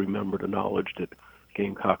able to remember the knowledge that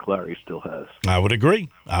Gamecock Larry still has. I would agree.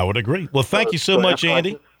 Well, thank you so much,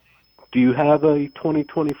 Andy. Do you have a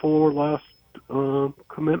 2024 last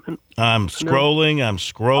commitment? I'm scrolling.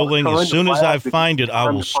 As soon as I find it, I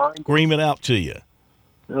will scream it out to you.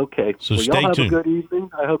 Okay. So y'all stay have tuned. a good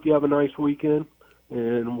evening. I hope you have a nice weekend,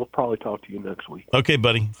 and we'll probably talk to you next week. Okay,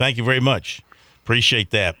 buddy. Thank you very much. Appreciate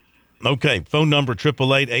that. Okay, phone number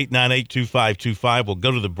 888-898-2525. We'll go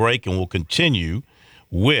to the break, and we'll continue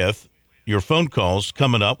with your phone calls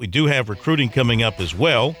coming up. We do have recruiting coming up as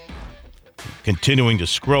well. Continuing to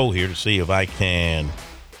scroll here to see if I can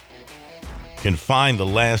find the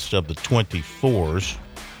last of the 24s.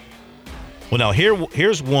 Well, now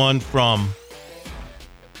here's one from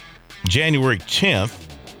January 10th,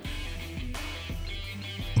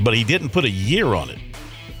 but he didn't put a year on it.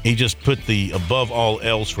 He just put the above all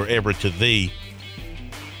else forever to thee.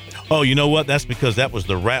 Oh, you know what? That's because that was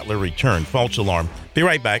the Rattler return. False alarm. Be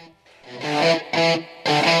right back.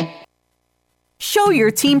 Show your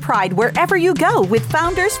team pride wherever you go with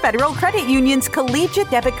Founders Federal Credit Union's collegiate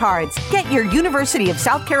debit cards. Get your University of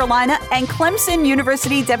South Carolina and Clemson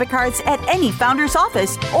University debit cards at any Founders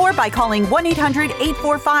office or by calling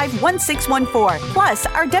 1-800-845-1614. Plus,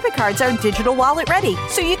 our debit cards are digital wallet ready,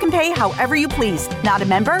 so you can pay however you please. Not a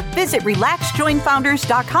member? Visit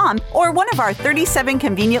RelaxJoinFounders.com or one of our 37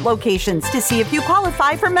 convenient locations to see if you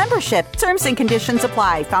qualify for membership. Terms and conditions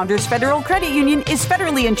apply. Founders Federal Credit Union is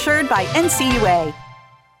federally insured by NCUA.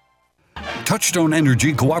 Touchstone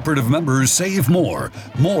Energy cooperative members save more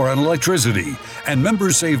on electricity, and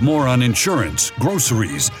members save more on insurance,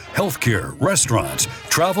 groceries, healthcare, restaurants,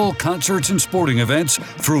 travel, concerts, and sporting events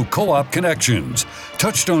through Co-op Connections.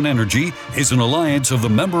 Touchstone Energy is an alliance of the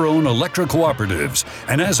member-owned electric cooperatives,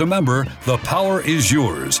 and as a member, the power is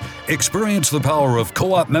yours. Experience the power of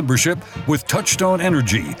co-op membership with Touchstone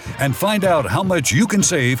Energy and find out how much you can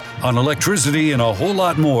save on electricity and a whole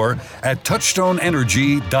lot more at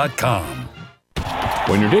touchstoneenergy.com.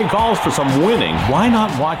 When your day calls for some winning, why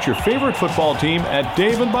not watch your favorite football team at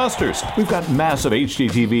Dave & Buster's? We've got massive HD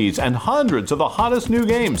TVs and hundreds of the hottest new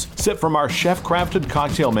games. Sip from our chef-crafted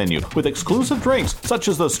cocktail menu with exclusive drinks such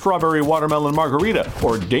as the Strawberry Watermelon Margarita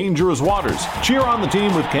or Dangerous Waters. Cheer on the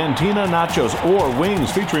team with Cantina Nachos or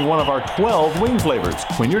wings featuring one of our 12 wing flavors.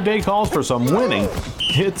 When your day calls for some winning,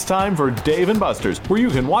 it's time for Dave & Buster's, where you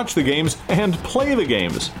can watch the games and play the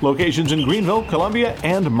games. Locations in Greenville, Columbia,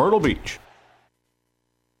 and Myrtle Beach.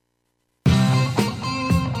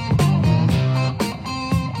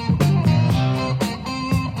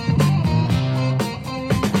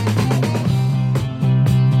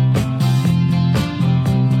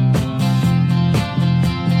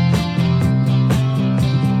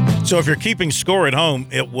 So if you're keeping score at home,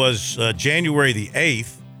 it was January the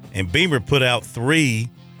 8th, and Beamer put out 3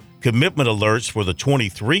 commitment alerts for the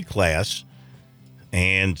 23 class,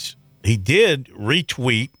 and he did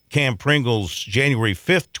retweet Cam Pringle's January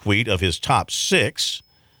 5th tweet of his top 6,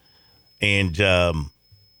 and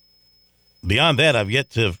beyond that, I've yet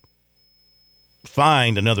to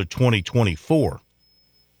find another 2024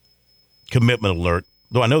 commitment alert,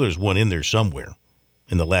 though I know there's one in there somewhere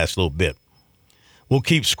in the last little bit. We'll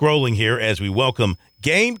keep scrolling here as we welcome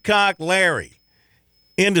Gamecock Larry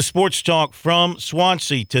into Sports Talk from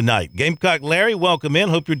Swansea tonight. Gamecock Larry, welcome in.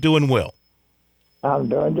 Hope you're doing well. I'm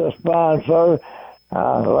doing just fine, sir.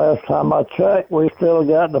 Last time I checked, we still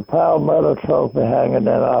got the Palmetto Trophy hanging in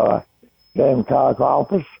our Gamecock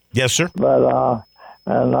office. Yes, sir. But I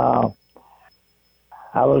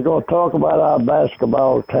was going to talk about our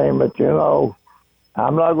basketball team, but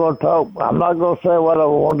I'm not going to say what I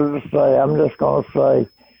wanted to say. I'm just going to say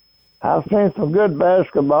I've seen some good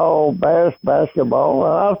basketball, and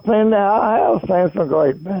I have seen some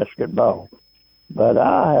great basketball, but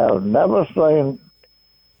I have never seen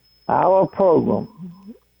our program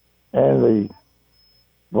in the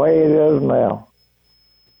way it is now.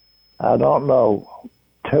 I don't know.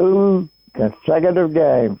 2 consecutive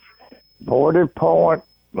games, 40-point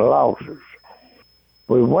losses.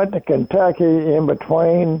 We went to Kentucky in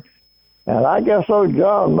between, and I guess old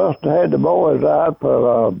John must have had the boys out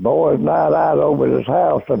for a boys' night out over at his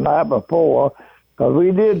house the night before, because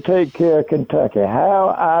we did take care of Kentucky. How,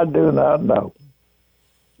 I do not know.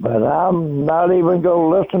 But I'm not even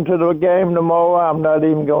going to listen to the game tomorrow. I'm not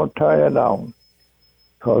even going to turn it on,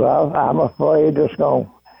 because I'm afraid it's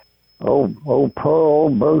going to, old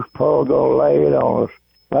Bruce Pearl going to lay it on us.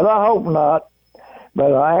 But I hope not.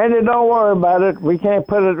 But Andy, don't worry about it. We ain't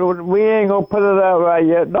going to put it out right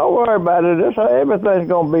yet. Don't worry about it. Everything's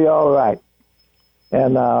going to be all right.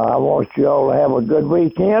 And I want you all to have a good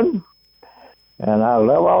weekend. And I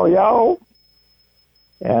love all y'all.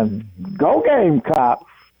 And go Gamecocks.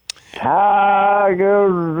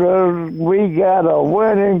 Tigers, we got a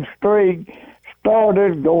winning streak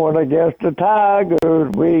started going against the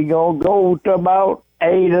Tigers. We going to go to about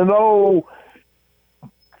 8-0.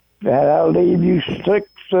 And I'll leave you 6,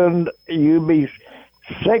 and you be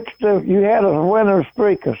 6. You had a winning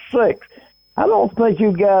streak of 6. I don't think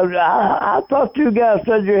you guys. I thought you guys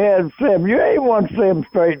said you had 7. You ain't won 7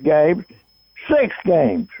 straight games. 6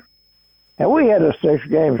 games, and we had a 6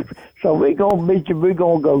 games. So we gonna beat you. We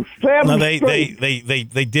gonna go 7. No, they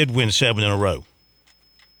did win 7 in a row.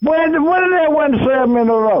 When did they win 7 in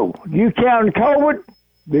a row? You counting COVID?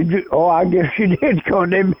 Did you? Oh, I guess you did,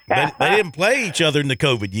 COVID. They didn't play each other in the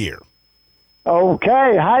COVID year.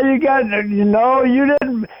 Okay, how you got? You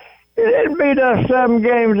didn't. You didn't beat us 7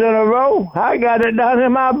 games in a row. I got it down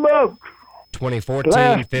in my book.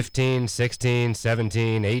 2014, 15, 16,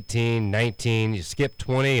 17, 18, 19. You skipped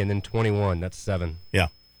 20 and then 21. That's 7. Yeah.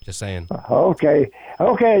 Just saying. Okay.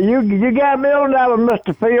 You got me on that one,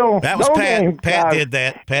 Mr. Field. That was Pat.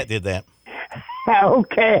 Pat did that.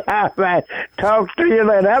 Okay, all right. Talk to you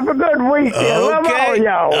later. Have a good weekend. Love all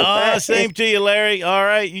y'all. Same to you, Larry. All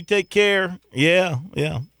right, you take care. Yeah.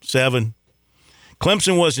 7.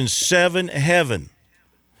 Clemson was in 7 heaven,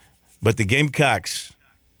 but the Gamecocks,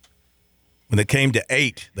 when it came to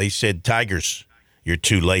 8, they said, Tigers, you're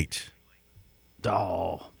too late.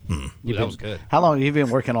 Oh. That was good. How long have you been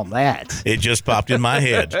working on that? It just popped in my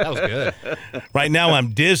head. That was good. Right now, I'm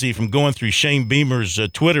dizzy from going through Shane Beamer's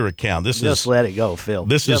Twitter account. Just let it go, Phil.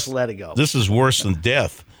 Let it go. This is worse than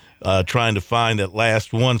death, trying to find that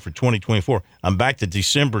last one for 2024. I'm back to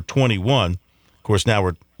December 21. Of course, now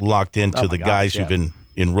we're locked into the guys who've been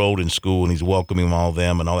enrolled in school, and he's welcoming all of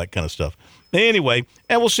them and all that kind of stuff. Anyway,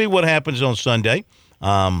 and we'll see what happens on Sunday.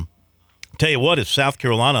 Tell you what, if South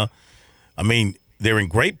Carolina, they're in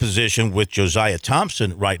great position with Josiah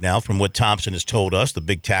Thompson right now, from what Thompson has told us, the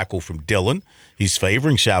big tackle from Dillon. He's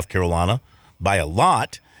favoring South Carolina by a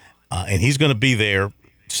lot, and he's going to be there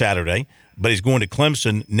Saturday, but he's going to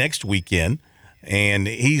Clemson next weekend, and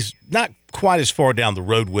he's not quite as far down the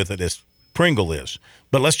road with it as Pringle is.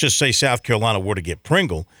 But let's just say South Carolina were to get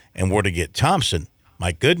Pringle and were to get Thompson.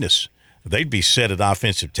 My goodness, they'd be set at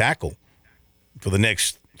offensive tackle for the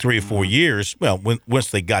next 3 or 4 years,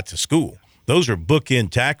 once they got to school. Those are bookend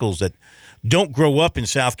tackles that don't grow up in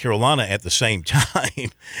South Carolina at the same time.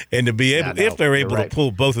 And to be able, if they're able to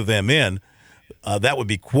pull both of them in, that would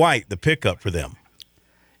be quite the pickup for them.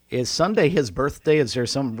 Is Sunday his birthday? Is there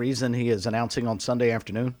some reason he is announcing on Sunday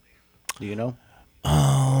afternoon? Do you know?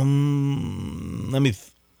 I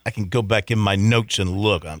can go back in my notes and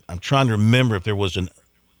look. I'm trying to remember if there was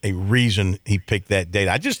a reason he picked that date.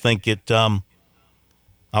 I just think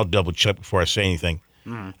I'll double check before I say anything.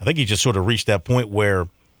 I think he just sort of reached that point where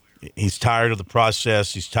he's tired of the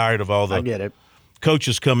process. He's tired of all the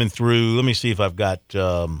coaches coming through. Let me see if I've got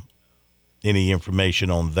any information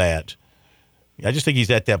on that. I just think he's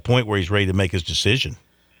at that point where he's ready to make his decision.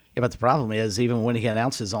 Yeah, but the problem is, even when he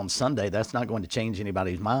announces on Sunday, that's not going to change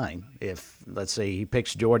anybody's mind. If, let's say, he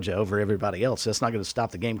picks Georgia over everybody else, that's not going to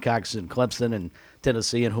stop the Gamecocks and Clemson and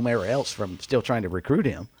Tennessee and whomever else from still trying to recruit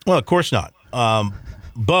him. Well, of course not.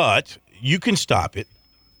 But you can stop it,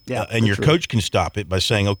 and your coach can stop it by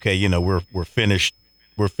saying, okay, we're finished.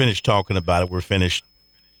 We're finished talking about it. We're finished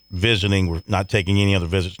visiting. We're not taking any other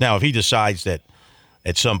visits. Now, if he decides that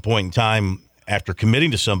at some point in time after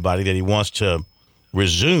committing to somebody that he wants to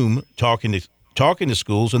resume talking to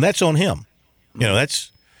schools, and that's on him.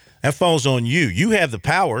 That falls on you. You have the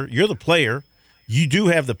power. You're the player. You do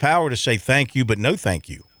have the power to say thank you, but no thank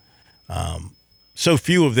you. So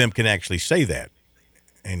few of them can actually say that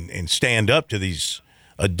and stand up to these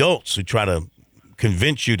adults who try to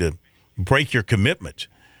convince you to break your commitment.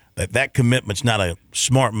 That commitment's not a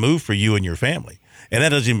smart move for you and your family. And that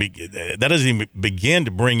doesn't even begin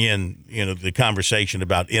to bring in the conversation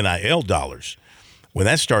about NIL dollars. When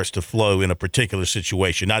that starts to flow in a particular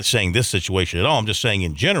situation, not saying this situation at all, I'm just saying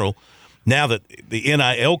in general, now that the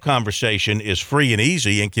NIL conversation is free and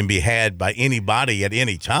easy and can be had by anybody at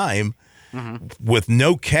any time with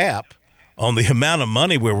no cap on the amount of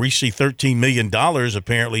money, where we see $13 million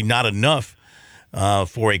apparently not enough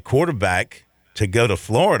for a quarterback to go to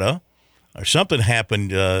Florida, or something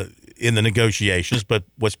happened in the negotiations, but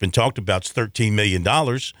what's been talked about is $13 million.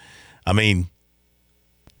 I mean,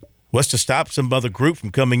 what's to stop some other group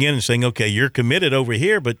from coming in and saying, okay, you're committed over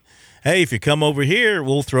here, but hey, if you come over here,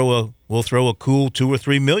 we'll throw a cool $2 or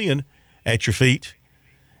 $3 million at your feet.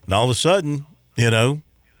 And all of a sudden,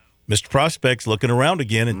 Mr. Prospect's looking around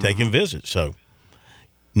again and taking visits. So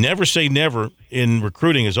never say never in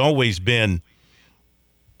recruiting has always been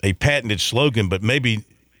a patented slogan, but maybe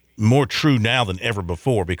more true now than ever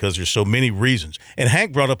before because there's so many reasons. And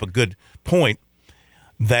Hank brought up a good point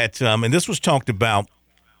that, and this was talked about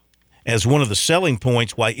as one of the selling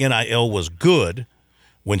points why NIL was good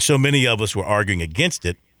when so many of us were arguing against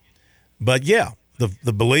it. But, yeah,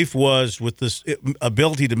 the belief was with this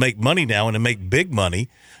ability to make money now and to make big money,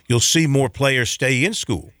 you'll see more players stay in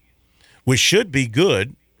school, which should be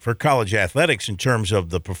good for college athletics in terms of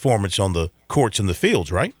the performance on the courts and the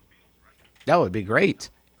fields, right? That would be great.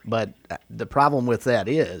 But the problem with that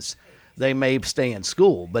is they may stay in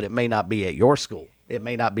school, but it may not be at your school. It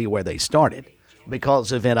may not be where they started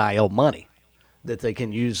because of NIL money that they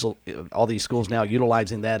can use. All these schools now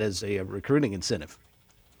utilizing that as a recruiting incentive,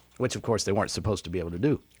 which, of course, they weren't supposed to be able to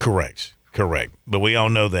do. Correct. But we all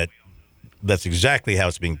know that that's exactly how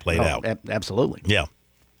it's being played out. Absolutely. Yeah.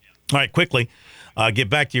 All right, quickly, get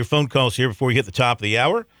back to your phone calls here before we hit the top of the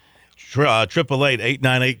hour.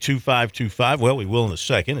 888-898-2525. Well, we will in a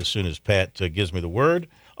second as soon as Pat gives me the word.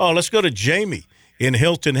 Oh, let's go to Jamie in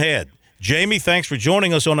Hilton Head. Jamie, thanks for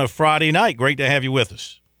joining us on a Friday night. Great to have you with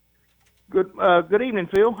us. Good evening,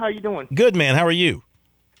 Phil. How you doing? Good, man. How are you?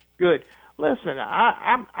 Good. Listen,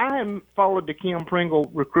 I haven't followed the Kim Pringle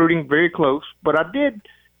recruiting very close, but I did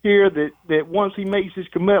hear that once he makes his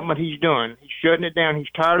commitment, he's done. He's shutting it down. He's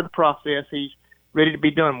tired of the process. He's ready to be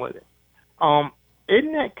done with it.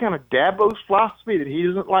 Isn't that kind of Dabo's philosophy that he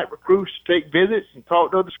doesn't like recruits to take visits and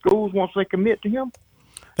talk to other schools once they commit to him?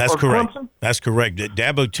 That's correct. Clemson? That's correct.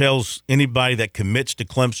 Dabo tells anybody that commits to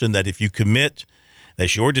Clemson that if you commit,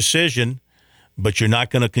 that's your decision, but you're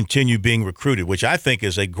not going to continue being recruited, which I think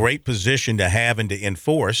is a great position to have and to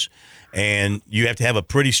enforce. And you have to have a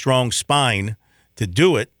pretty strong spine to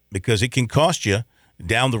do it because it can cost you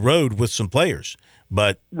down the road with some players.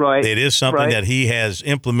 But it is something that he has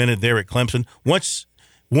implemented there at Clemson. Once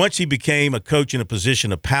he became a coach in a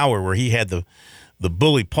position of power where he had the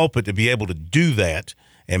bully pulpit to be able to do that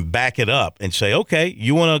and back it up and say, okay,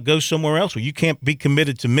 you want to go somewhere else? Well, you can't be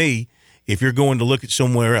committed to me if you're going to look at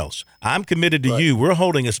somewhere else. I'm committed to you. We're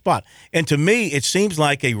holding a spot. And to me, it seems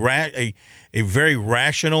like a very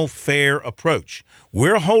rational, fair approach.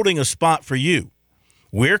 We're holding a spot for you.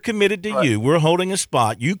 We're committed to you. We're holding a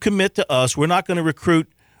spot. You commit to us. We're not going to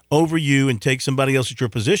recruit over you and take somebody else at your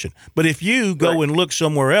position. But if you go and look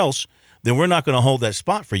somewhere else, then we're not going to hold that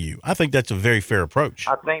spot for you. I think that's a very fair approach.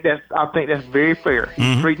 I think that's very fair.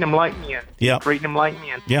 He's treating them like men. Yeah. Treating them like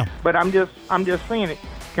men. Yeah. But I'm just saying it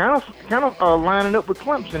kind of lining up with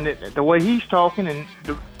Clemson, the way he's talking and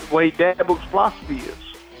the way Dabo's philosophy is.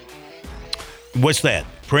 What's that?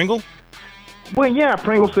 Pringle? Well, yeah,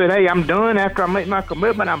 Pringle said, hey, I'm done. After I make my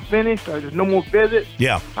commitment, I'm finished. There's no more visits.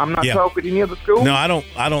 Yeah. I'm not talking to any other school. No, I don't.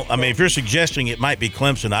 I mean, if you're suggesting it might be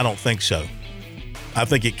Clemson, I don't think so. I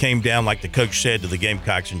think it came down, like the coach said, to the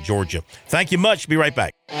Gamecocks in Georgia. Thank you much. Be right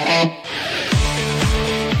back.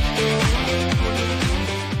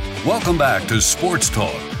 Welcome back to Sports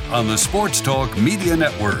Talk on the Sports Talk Media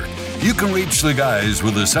Network. You can reach the guys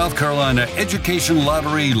with the South Carolina Education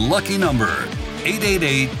Lottery lucky number,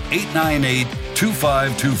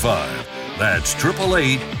 888-898-2525. That's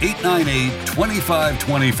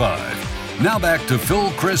 888-898-2525. Now back to Phil,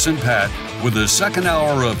 Chris, and Pat with the second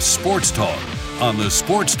hour of Sports Talk on the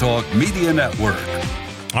Sports Talk Media Network.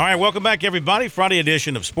 All right, welcome back, everybody. Friday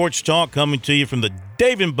edition of Sports Talk coming to you from the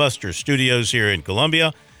Dave & Buster's studios here in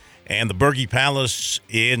Columbia and the Berge Palace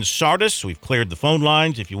in Sardis. We've cleared the phone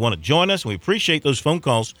lines if you want to join us, and we appreciate those phone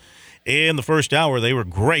calls in the first hour. They were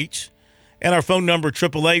great. And our phone number,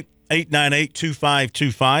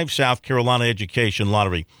 888-898-2525, South Carolina Education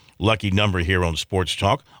Lottery lucky number here on Sports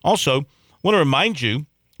Talk. Also, want to remind you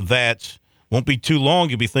that won't be too long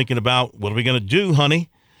you'll be thinking about, what are we going to do, honey?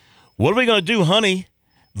 What are we going to do, honey,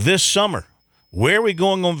 this summer? Where are we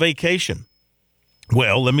going on vacation?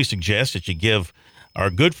 Well, let me suggest that you give our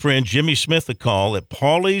good friend Jimmy Smith a call at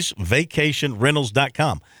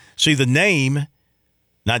Paulie'sVacationRentals.com. See, the name,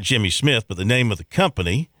 not Jimmy Smith, but the name of the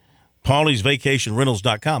company,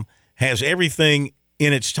 Paulie'sVacationRentals.com, has everything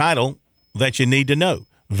in its title that you need to know.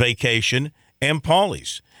 Vacation and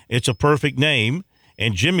Paulie's. It's a perfect name,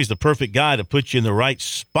 and Jimmy's the perfect guy to put you in the right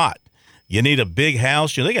spot. You need a big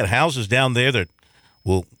house. You know, they got houses down there that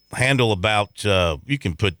will handle about, you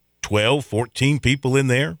can put 12, 14 people in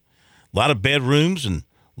there. A lot of bedrooms and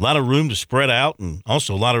a lot of room to spread out, and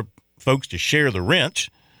also a lot of folks to share the rent,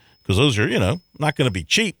 because those are, not going to be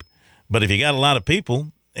cheap. But if you got a lot of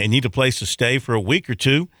people and need a place to stay for a week or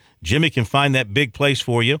two, Jimmy can find that big place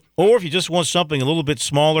for you. Or if you just want something a little bit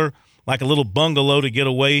smaller, like a little bungalow to get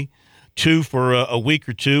away to for a week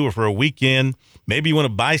or two or for a weekend, maybe you want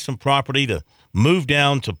to buy some property to move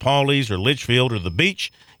down to Paulie's or Litchfield or the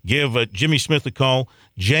beach, give Jimmy Smith a call.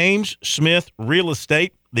 James Smith Real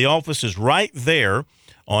Estate. The office is right there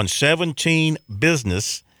on 17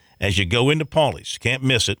 Business as you go into Paulie's. Can't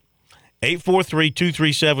miss it.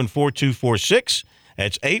 843-237-4246.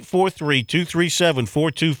 That's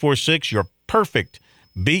 843-237-4246. Your perfect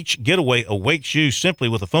beach getaway awaits you simply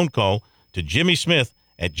with a phone call to Jimmy Smith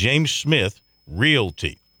at James Smith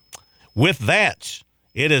Realty. With that,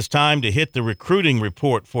 it is time to hit the recruiting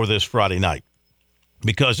report for this Friday night,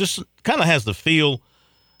 because this kind of has the feel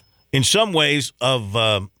in some ways of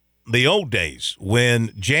the old days when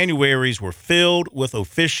Januaries were filled with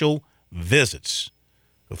official visits.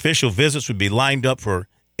 Official visits would be lined up for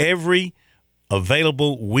every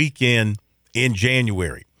available weekend in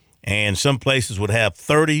January. And some places would have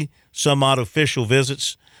 30 some odd official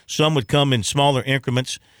visits. Some would come in smaller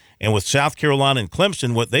increments. And with South Carolina and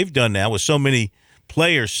Clemson, what they've done now with so many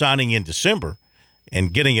players signing in December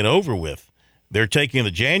and getting it over with, they're taking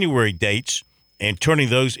the January dates and turning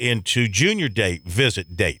those into junior day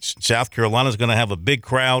visit dates. South Carolina's going to have a big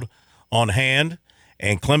crowd on hand,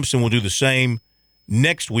 and Clemson will do the same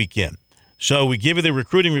next weekend. So we give you the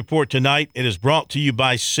recruiting report tonight. It is brought to you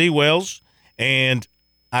by Seawells, and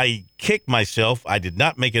I kicked myself. I did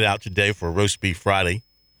not make it out today for Roast Beef Friday.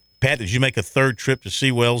 Pat, did you make a third trip to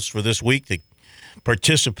Seawells for this week to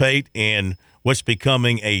participate in what's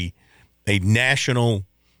becoming a national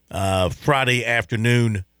Friday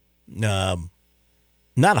afternoon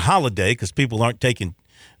not a holiday, because people aren't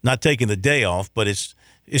not taking the day off, but it's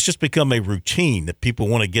just become a routine that people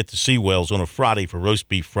want to get to Seawells on a Friday for Roast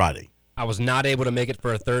Beef Friday. I was not able to make it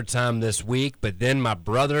for a third time this week, but then my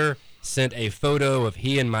brother sent a photo of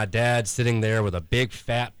he and my dad sitting there with a big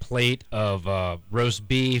fat plate of roast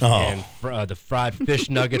beef and the fried fish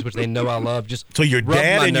nuggets, which they know I love. So your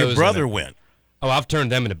dad and your brother went. Oh, I've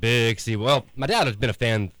turned them into big Well, my dad has been a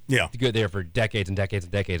fan to go there for decades and decades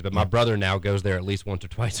and decades, but my brother now goes there at least once or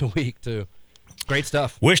twice a week, too. Great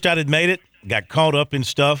stuff. Wished I'd made it. Got caught up in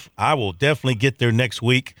stuff. I will definitely get there next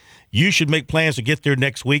week. You should make plans to get there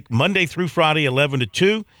next week, Monday through Friday, 11 to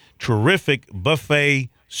 2. Terrific buffet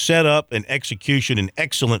setup and execution and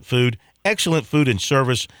excellent food and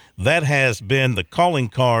service. That has been the calling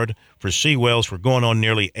card for Seawells for going on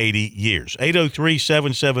nearly 80 years.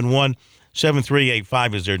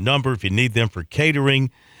 803-771-7385 is their number if you need them for catering,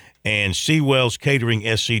 and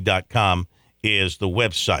SeawellsCateringSC.com is the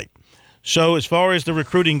website. So as far as the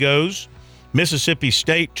recruiting goes, Mississippi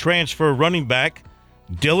State transfer running back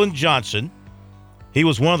Dylan Johnson, he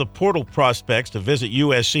was one of the portal prospects to visit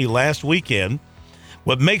USC last weekend.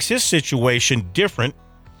 What makes his situation different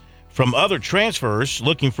from other transfers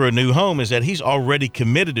looking for a new home is that he's already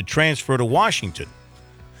committed to transfer to Washington.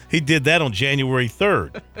 He did that on January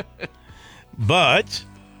 3rd. But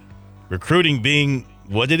recruiting being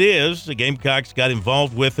what it is, the Gamecocks got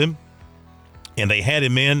involved with him, and they had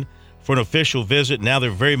him in for an official visit. Now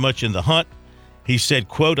they're very much in the hunt. He said,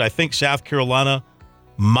 quote, "I think South Carolina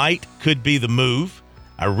could be the move.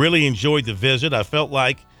 I really enjoyed the visit. I felt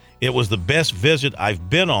like it was the best visit I've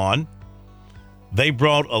been on. They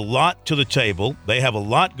brought a lot to the table. They have a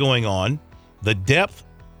lot going on. The depth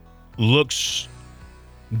looks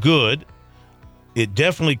good. It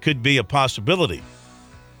definitely could be a possibility,"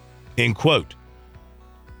 end quote.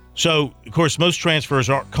 So, of course, most transfers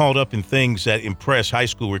aren't caught up in things that impress high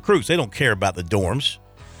school recruits. They don't care about the dorms.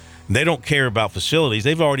 They don't care about facilities.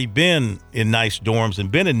 They've already been in nice dorms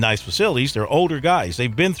and been in nice facilities. They're older guys.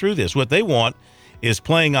 They've been through this. What they want is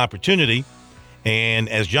playing opportunity. And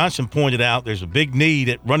as Johnson pointed out, there's a big need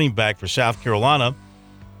at running back for South Carolina.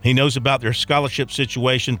 He knows about their scholarship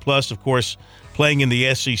situation. Plus, of course, playing in the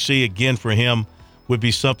SEC again for him would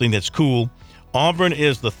be something that's cool. Auburn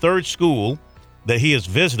is the third school that he has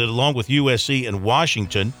visited, along with USC and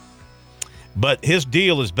Washington. But his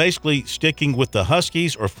deal is basically sticking with the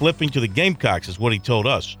Huskies or flipping to the Gamecocks, is what he told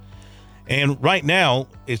us. And right now,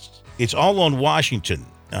 it's all on Washington.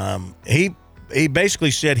 He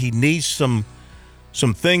basically said he needs some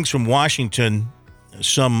things from Washington,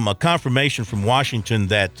 some confirmation from Washington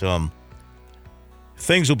that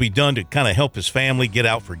things will be done to kind of help his family get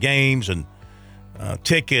out for games and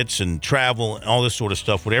tickets and travel and all this sort of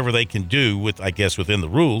stuff, whatever they can do within the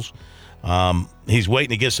rules. He's waiting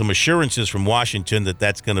to get some assurances from Washington that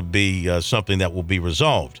that's going to be something that will be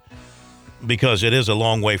resolved, because it is a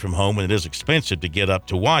long way from home and it is expensive to get up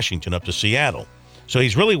to Washington, up to Seattle. So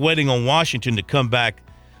he's really waiting on Washington to come back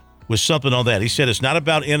with something on that. He said it's not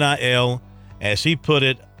about NIL. As he put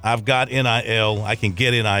it, I've got NIL. I can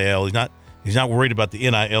get NIL. He's not worried about the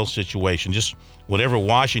NIL situation, just whatever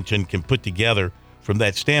Washington can put together from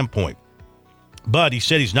that standpoint. But he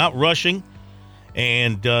said he's not rushing,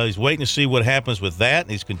 and he's waiting to see what happens with that.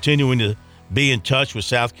 And he's continuing to be in touch with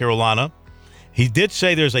South Carolina. He did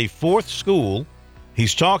say there's a fourth school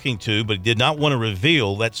he's talking to, but he did not want to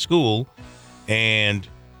reveal that school, and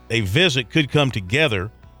a visit could come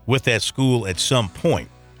together with that school at some point.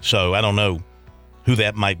 So I don't know who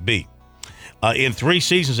that might be. In 3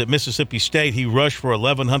 seasons at Mississippi State, he rushed for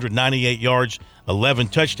 1,198 yards, 11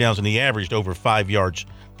 touchdowns, and he averaged over 5 yards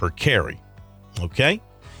per carry. Okay?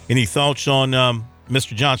 Any thoughts on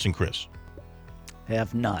Mr. Johnson, Chris?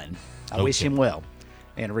 Have none. I wish him well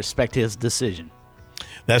and respect his decision.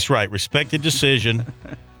 That's right. Respect the decision.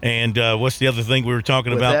 And what's the other thing we were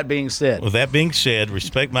talking about? With that being said,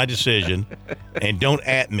 respect my decision and don't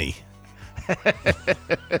at me.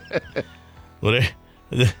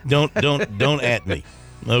 Don't at me.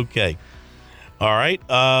 Okay. All right.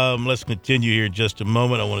 Let's continue here in just a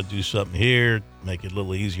moment. I want to do something here, make it a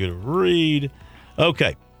little easier to read.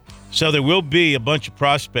 Okay. So there will be a bunch of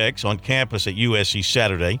prospects on campus at USC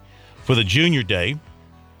Saturday for the Junior Day.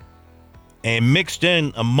 And mixed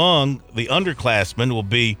in among the underclassmen will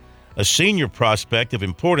be a senior prospect of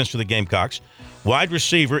importance to the Gamecocks. Wide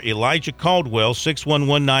receiver Elijah Caldwell, 6'1",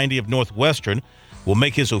 190 of Northwestern, will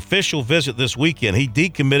make his official visit this weekend. He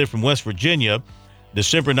decommitted from West Virginia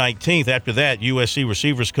December 19th. After that, USC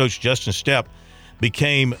receivers coach Justin Stepp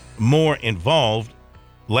became more involved.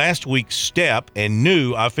 Last week, Stepp and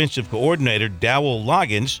new offensive coordinator Dowell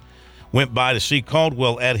Loggins went by to see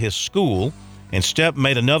Caldwell at his school, and Stepp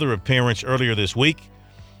made another appearance earlier this week.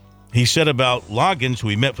 He said about Loggins, who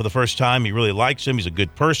he met for the first time, he really likes him. He's a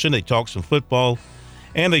good person. They talked some football,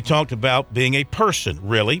 and they talked about being a person,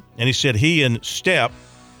 really. And he said he and Stepp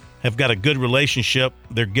have got a good relationship.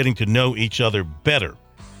 They're getting to know each other better.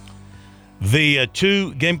 The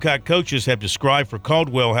two Gamecock coaches have described for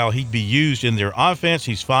Caldwell how he'd be used in their offense.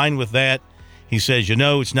 He's fine with that. He says,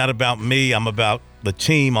 it's not about me. I'm about the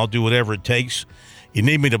team. I'll do whatever it takes. You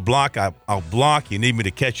need me to block, I'll block. You need me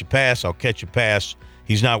to catch a pass, I'll catch a pass.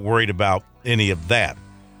 He's not worried about any of that.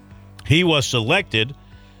 He was selected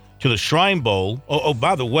to the Shrine Bowl. Oh,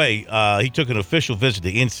 by the way, he took an official visit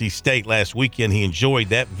to NC State last weekend. He enjoyed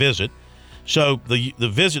that visit. So the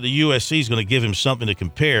visit to USC is going to give him something to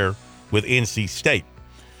compare with NC State.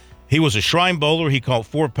 He was a Shrine Bowler. He caught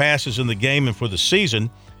 4 passes in the game, and for the season,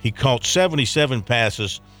 he caught 77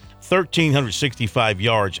 passes, 1,365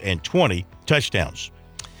 yards, and 20 touchdowns.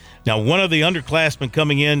 Now, one of the underclassmen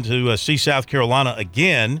coming in to see South Carolina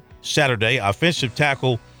again Saturday, offensive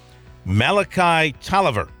tackle Malachi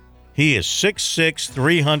Tolliver. He is 6'6",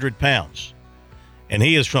 300 pounds, and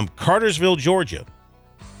he is from Cartersville, Georgia.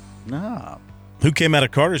 Who came out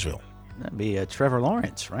of Cartersville? That'd be Trevor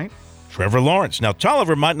Lawrence, right? Trevor Lawrence. Now,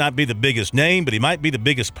 Tolliver might not be the biggest name, but he might be the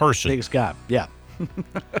biggest person. Biggest guy, yeah.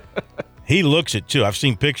 He looks it, too. I've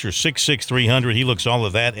seen pictures, 6'6", 300. He looks all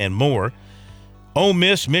of that and more. Ole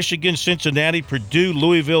Miss, Michigan, Cincinnati, Purdue,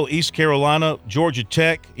 Louisville, East Carolina, Georgia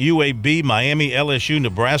Tech, UAB, Miami, LSU,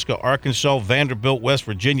 Nebraska, Arkansas, Vanderbilt, West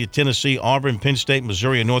Virginia, Tennessee, Auburn, Penn State,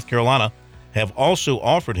 Missouri, and North Carolina have also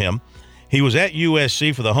offered him. He was at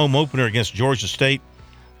USC for the home opener against Georgia State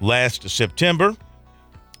last September,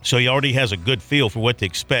 so he already has a good feel for what to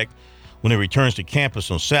expect when he returns to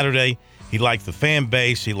campus on Saturday. He liked the fan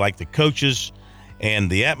base, he liked the coaches, and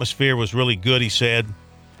the atmosphere was really good, he said.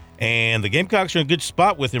 And the Gamecocks are in a good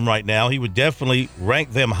spot with him right now. He would definitely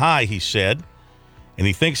rank them high, he said. And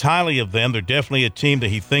he thinks highly of them. They're definitely a team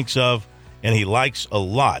that he thinks of and he likes a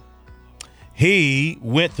lot. He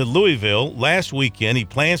went to Louisville last weekend. He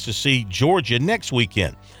plans to see Georgia next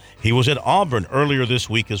weekend. He was at Auburn earlier this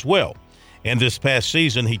week as well. And this past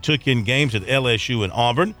season, he took in games at LSU and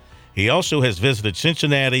Auburn. He also has visited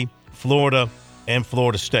Cincinnati, Florida, and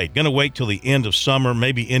Florida State. Going to wait till the end of summer,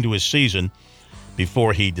 maybe into his season,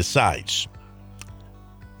 before he decides.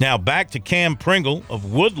 Now back to Cam Pringle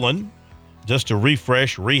of Woodland, just to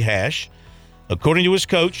rehash. According to his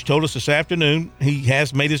coach, told us this afternoon he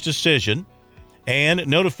has made his decision and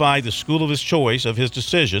notified the school of his choice of his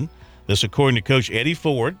decision. This according to Coach Eddie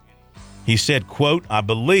Ford. He said, quote, "I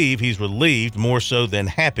believe he's relieved more so than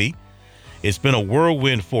happy. It's been a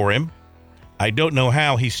whirlwind for him. I don't know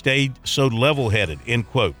how he stayed so level-headed," end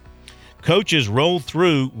quote. Coaches rolled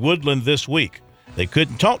through Woodland this week. They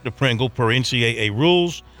couldn't talk to Pringle per NCAA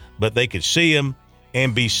rules, but they could see him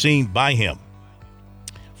and be seen by him.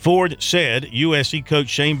 Ford said USC coach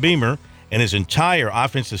Shane Beamer and his entire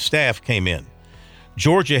offensive staff came in.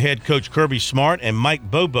 Georgia head coach Kirby Smart and Mike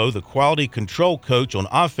Bobo, the quality control coach on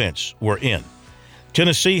offense, were in.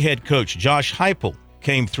 Tennessee head coach Josh Heupel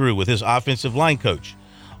came through with his offensive line coach.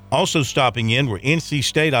 Also stopping in were NC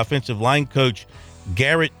State offensive line coach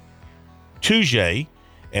Garrett Tujague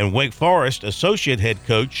and Wake Forest associate head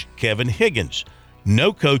coach Kevin Higgins.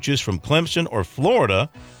 No coaches from Clemson or Florida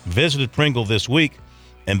visited Pringle this week,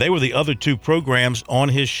 and they were the other two programs on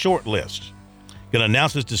his short list. Going to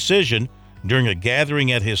announce his decision during a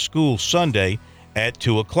gathering at his school Sunday at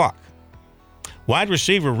 2 o'clock. Wide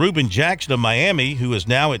receiver Reuben Jackson of Miami, who is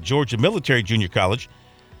now at Georgia Military Junior College,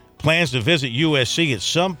 plans to visit USC at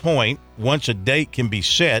some point once a date can be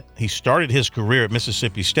set. He started his career at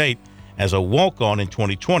Mississippi State as a walk-on in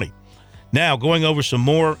 2020. Now, going over some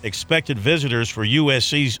more expected visitors for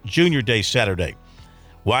USC's Junior Day Saturday.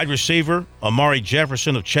 Wide receiver Amari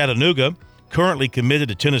Jefferson of Chattanooga, currently committed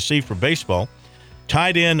to Tennessee for baseball.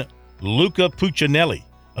 Tight end Luca Puccinelli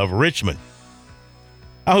of Richmond.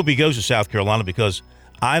 I hope he goes to South Carolina because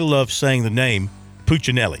I love saying the name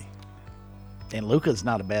Puccinelli. And Luca's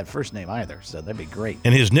not a bad first name either, so that'd be great.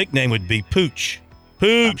 And his nickname would be Pooch.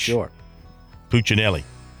 Pooch. I'm sure. Puccinelli.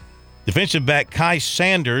 Defensive back Kai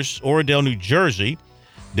Sanders, Oradell, New Jersey.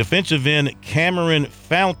 Defensive end Cameron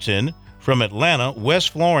Fountain from Atlanta. West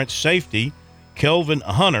Florence safety Kelvin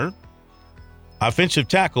Hunter. Offensive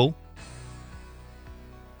tackle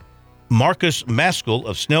Marcus Maskell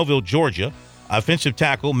of Snellville, Georgia. Offensive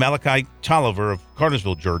tackle Malachi Tolliver of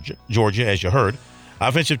Cartersville, Georgia, as you heard.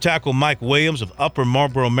 Offensive tackle Mike Williams of Upper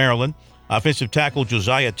Marlboro, Maryland. Offensive tackle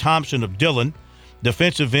Josiah Thompson of Dillon.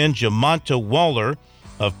 Defensive end Jamonta Waller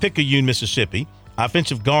of Picayune, Mississippi.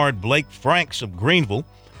 Offensive guard Blake Franks of Greenville.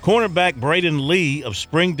 Cornerback Braden Lee of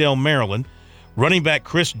Springdale, Maryland. Running back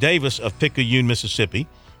Chris Davis of Picayune, Mississippi.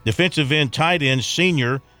 Defensive end tight end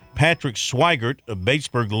senior Patrick Swigert of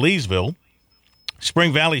Batesburg, Leesville.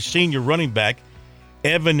 Spring Valley senior running back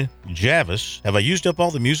Evan Javis. Have I used up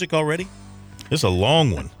all the music already? This is a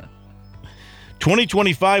long one.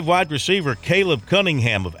 2025 wide receiver Caleb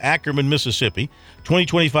Cunningham of Ackerman, Mississippi.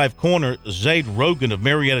 2025 corner Zaid Rogan of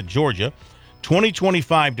Marietta, Georgia.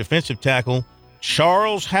 2025 defensive tackle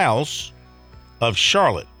Charles House of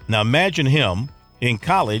Charlotte. Now imagine him in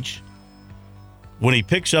college when he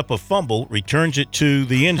picks up a fumble, returns it to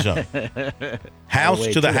the end zone. House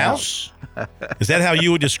to the house? Is that how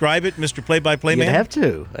you would describe it, Mr. Play-by-Play man? You'd have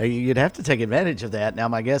to. You'd have to take advantage of that. Now,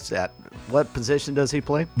 my guess, what position does he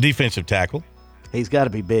play? Defensive tackle. He's got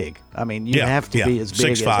to be big. I mean, you have to be as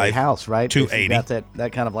big 6'5", as a house, right? 280. If you got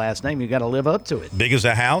that kind of last name, you got to live up to it. Big as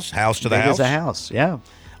a house, house to the house. house. Big as a house, yeah.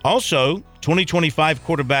 Also, 2025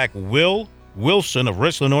 quarterback Will Wilson of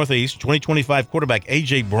Richland Northeast, 2025 quarterback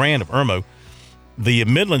A.J. Brand of Irmo. The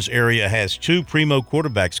Midlands area has two primo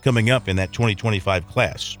quarterbacks coming up in that 2025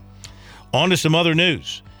 class. On to some other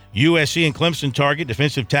news. USC and Clemson target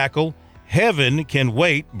defensive tackle Heaven Can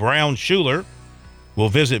Wait Brown Schuler will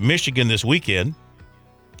visit Michigan this weekend.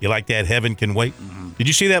 You like that? Heaven Can Wait. Did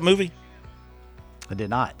you see that movie? I did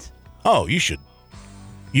not. Oh, you should.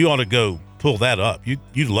 You ought to go pull that up.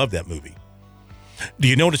 You'd love that movie. Do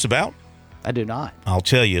you know what it's about? I do not. I'll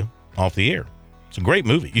tell you off the air. It's a great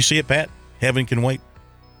movie. You see it, Pat? Heaven Can Wait?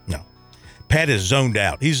 No. Pat is zoned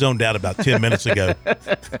out. He's zoned out about 10 minutes ago. I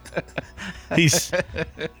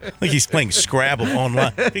think he's playing Scrabble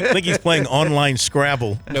online. I think he's playing online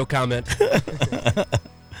Scrabble. No comment.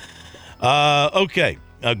 Okay.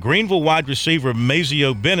 Greenville wide receiver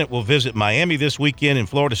Mazeo Bennett will visit Miami this weekend and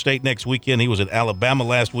Florida State next weekend. He was at Alabama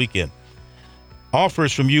last weekend.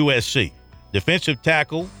 Offers from USC. Defensive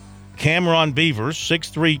tackle Cameron Beavers,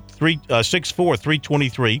 6'4",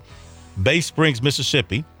 323, Bay Springs,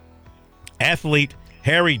 Mississippi. Athlete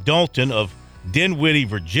Harry Dalton of Dinwiddie,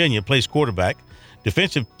 Virginia, plays quarterback.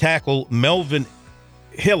 Defensive tackle Melvin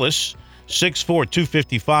Hillis, 6'4",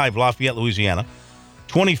 255, Lafayette, Louisiana.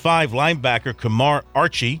 25 linebacker Kamar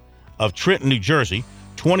Archie of Trenton, New Jersey.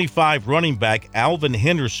 25 running back Alvin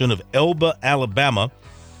Henderson of Elba, Alabama.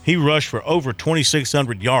 He rushed for over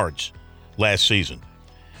 2,600 yards last season.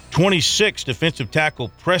 26 defensive tackle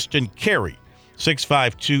Preston Carey,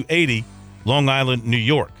 6'5", 280, Long Island, New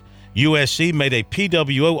York. USC made a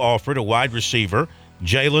PWO offer to wide receiver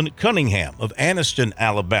Jalen Cunningham of Anniston,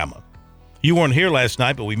 Alabama. You weren't here last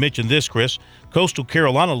night, but we mentioned this, Chris. Coastal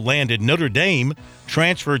Carolina landed Notre Dame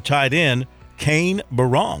transfer tight end Kane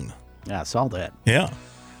Barong. Yeah, I saw that. Yeah.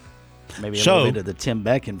 Maybe a little bit of the Tim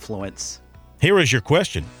Beck influence. Here is your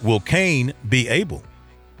question. Will Kane be able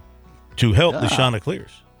to help the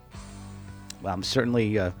Chanticleers? Well, I'm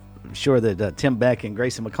certainly sure that Tim Beck and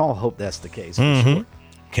Grayson McCall hope that's the case. For sure.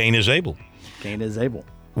 Kane is able. Kane is able.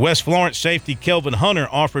 West Florence safety Kelvin Hunter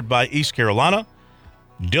offered by East Carolina.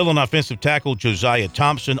 Dillon offensive tackle Josiah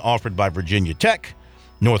Thompson offered by Virginia Tech.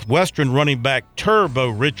 Northwestern running back Turbo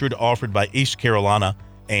Richard offered by East Carolina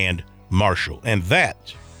and Marshall. And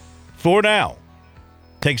that, for now,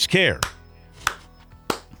 takes care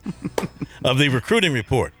of the recruiting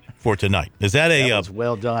report for tonight. Is that that was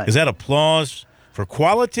well done. Is that applause for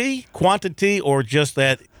quality, quantity, or just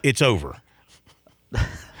that it's over?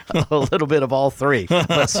 A little bit of all three,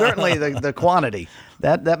 but certainly the quantity.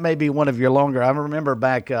 That may be one of your longer. I remember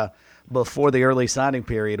back before the early signing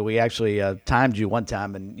period, we actually timed you one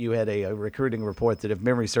time, and you had a recruiting report that, if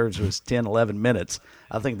memory serves, was 10, 11 minutes.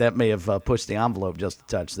 I think that may have pushed the envelope just a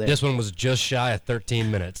touch there. This one was just shy of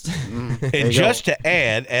 13 minutes. And just to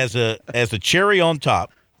add, as a cherry on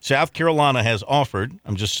top, South Carolina has offered,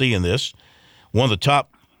 I'm just seeing this, one of the top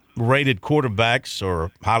rated quarterbacks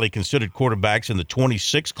or highly considered quarterbacks in the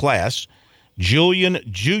 26 class, Julian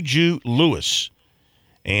Juju Lewis.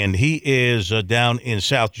 And he is down in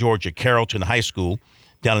South Georgia, Carrollton High School,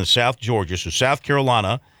 down in South Georgia. So South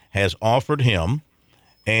Carolina has offered him.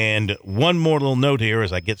 And one more little note here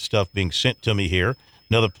as I get stuff being sent to me here.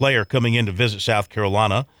 Another player coming in to visit South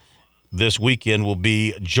Carolina this weekend will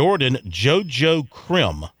be Jordan JoJo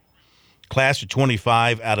Krim, class of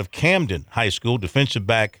 25 out of Camden High School, defensive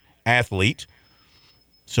back athlete.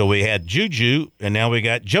 So we had Juju, and now we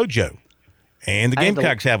got JoJo. And the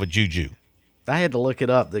Gamecocks have a Juju. I had to look it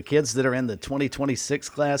up. The kids that are in the 2026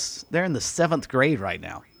 class, they're in the 7th grade right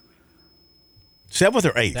now. 7th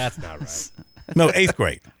or 8th? That's not right. No, 8th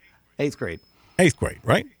grade. 8th grade. 8th grade,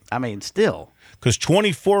 right? I mean, still. Because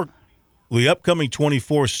 24, the upcoming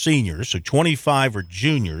 24 seniors, so 25 are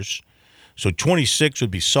juniors, so 26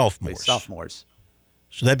 would be sophomores. Sophomores.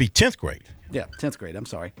 So that'd be 10th grade. Yeah, 10th grade. I'm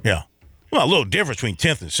sorry. Yeah. Well, a little difference between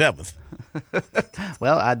 10th and 7th.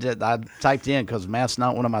 Well, I typed in because math's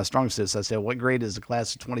not one of my strong suits. I said, what grade is the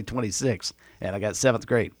class of 2026? And I got 7th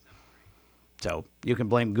grade. So you can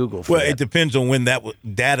blame Google for that. Well, it depends on when that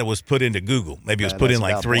data was put into Google. Maybe it was put in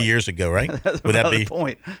like 3 years ago, right? Would that be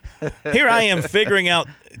point? Here I am figuring out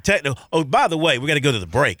technical. Oh, by the way, we got to go to the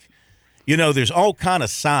break. You know, there's all kind of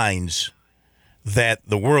signs that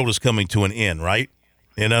the world is coming to an end, right?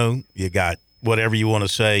 You know, you got whatever you want to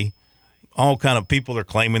say. All kind of people are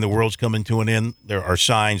claiming the world's coming to an end. There are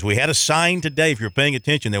signs. We had a sign today. If you're paying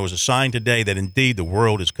attention, there was a sign today that indeed the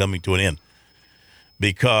world is coming to an end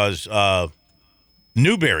because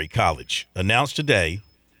Newberry College announced today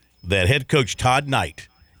that head coach Todd Knight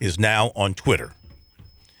is now on Twitter.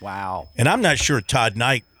 Wow. And I'm not sure Todd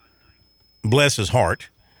Knight, bless his heart,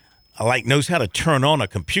 knows how to turn on a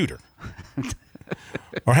computer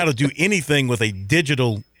or how to do anything with a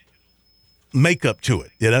digital makeup to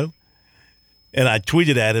it, you know? And I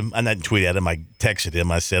tweeted at him. I didn't tweet at him. I texted him.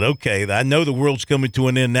 I said, okay, I know the world's coming to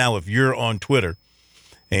an end now if you're on Twitter.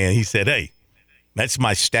 And he said, hey, that's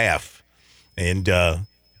my staff. And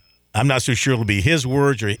I'm not so sure it'll be his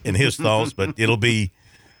words or in his thoughts, but it'll be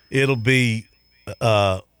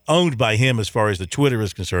owned by him as far as the Twitter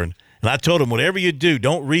is concerned. And I told him, whatever you do,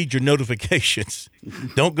 don't read your notifications.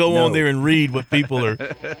 Don't go on there and read what people are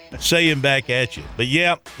saying back at you. But,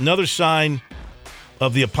 yeah, another sign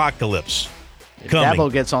of the apocalypse coming.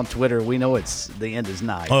 Dabo gets on Twitter, we know the end is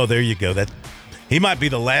nigh. Oh, there you go. He might be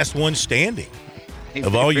the last one standing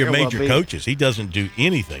of all your major coaches. He doesn't do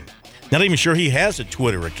anything. Not even sure he has a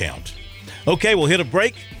Twitter account. Okay, we'll hit a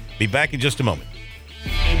break. Be back in just a moment.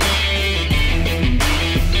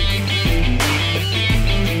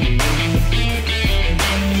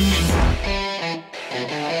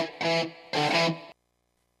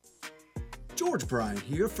 George Bryant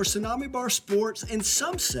here for Tsunami Bar Sports, and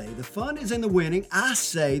some say the fun is in the winning. I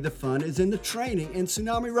say the fun is in the training. And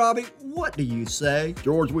Tsunami Robbie, what do you say?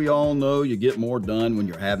 George, we all know you get more done when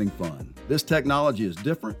you're having fun. This technology is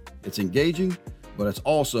different, it's engaging, but it's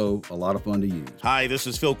also a lot of fun to use. Hi, this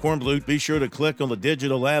is Phil Kornblut. Be sure to click on the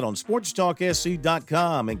digital ad on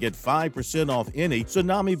sportstalksc.com and get 5% off any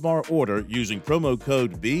Tsunami Bar order using promo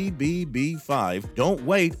code BBB5. Don't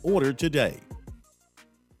wait, order today.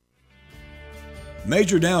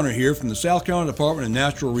 Major Downer here from the South Carolina Department of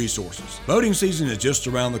Natural Resources. Boating season is just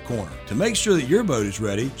around the corner. To make sure that your boat is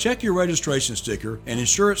ready, check your registration sticker and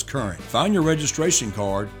ensure it's current. Find your registration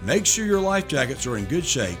card, make sure your life jackets are in good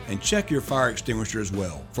shape, and check your fire extinguisher as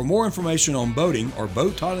well. For more information on boating or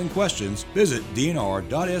boat titling questions, visit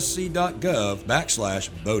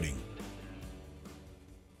dnr.sc.gov/boating.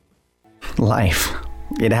 Life.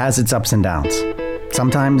 It has its ups and downs.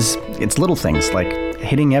 Sometimes it's little things like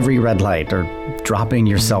hitting every red light or dropping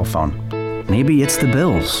your cell phone. Maybe it's the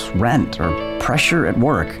bills, rent, or pressure at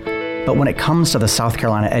work. But when it comes to the South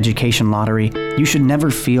Carolina Education Lottery, you should never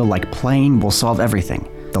feel like playing will solve everything.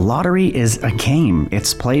 The lottery is a game.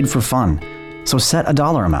 It's played for fun. So set a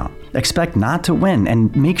dollar amount. Expect not to win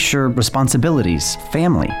and make sure responsibilities,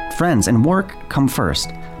 family, friends, and work come first.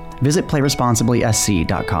 Visit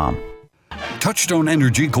playresponsiblysc.com. Touchstone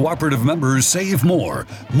Energy Cooperative members save more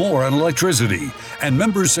on electricity, and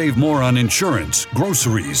members save more on insurance,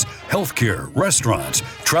 groceries, healthcare, restaurants,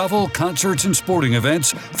 travel, concerts, and sporting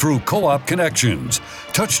events through Co-op Connections.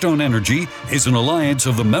 Touchstone Energy is an alliance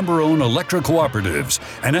of the member-owned electric cooperatives,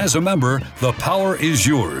 and as a member, the power is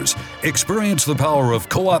yours. Experience the power of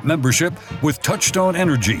co-op membership with Touchstone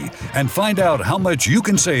Energy and find out how much you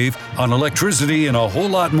can save on electricity and a whole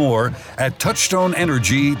lot more at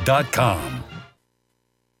touchstoneenergy.com.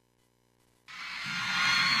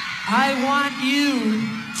 I want you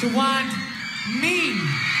to want me.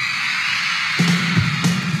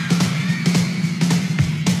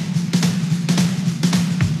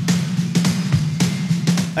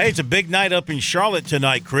 Hey, it's a big night up in Charlotte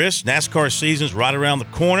tonight, Chris. NASCAR season's right around the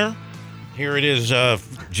corner. Here it is,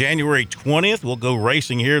 January 20th. We'll go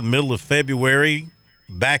racing here in the middle of February,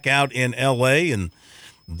 back out in L.A., and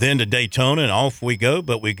then to Daytona, and off we go.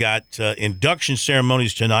 But we got induction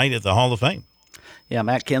ceremonies tonight at the Hall of Fame. Yeah,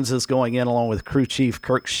 Matt Kenseth going in along with crew chief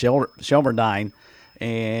Kirk Shelmerdine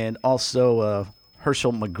and also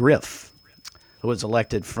Herschel McGriff, who was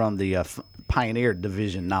elected from the Pioneer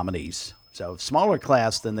Division nominees. So smaller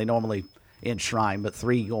class than they normally enshrine, but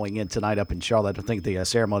 3 going in tonight up in Charlotte. I think the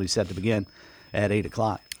ceremony is set to begin at 8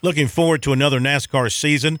 o'clock. Looking forward to another NASCAR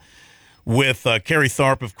season with Kerry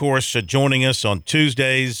Tharp, of course, joining us on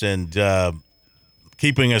Tuesdays and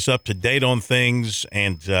keeping us up to date on things.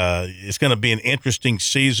 And it's going to be an interesting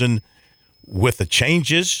season with the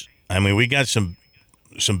changes. I mean, we got some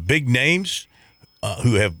big names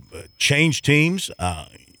who have changed teams.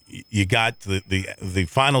 You got the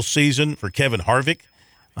final season for Kevin Harvick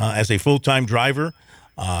as a full-time driver.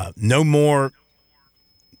 No more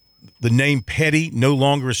the name Petty, no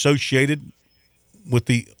longer associated with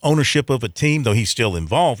the ownership of a team, though he's still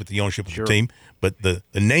involved with the ownership of the team. But the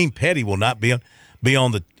name Petty will not be on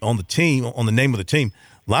the team, on the name of the team.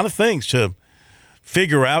 A lot of things to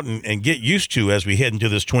figure out and get used to as we head into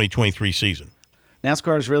this 2023 season.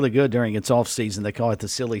 NASCAR is really good during its off season. They call it the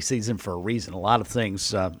silly season for a reason. A lot of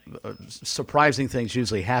things, surprising things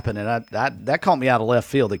usually happen, and that caught me out of left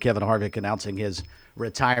field that Kevin Harvick announcing his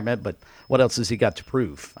retirement. But what else has he got to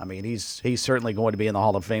prove? I mean, he's certainly going to be in the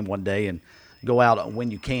Hall of Fame one day and go out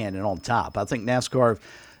when you can and on top. I think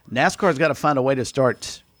NASCAR's got to find a way to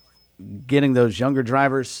start getting those younger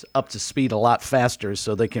drivers up to speed a lot faster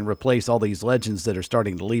so they can replace all these legends that are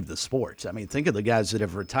starting to leave the sport. I mean, think of the guys that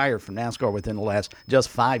have retired from NASCAR within the last just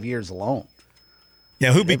 5 years alone.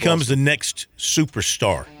 Yeah, who becomes the next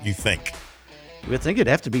superstar, you think? You would think it'd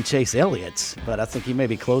have to be Chase Elliott, but I think he may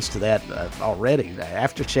be close to that already.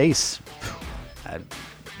 After Chase,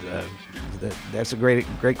 That's a great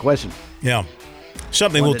question. Yeah.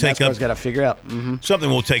 Something we'll take up. Got to figure out. Mm-hmm. Something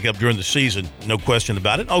we'll take up during the season, no question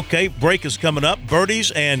about it. Okay, break is coming up.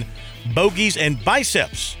 Birdies and bogeys and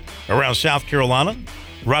biceps around South Carolina,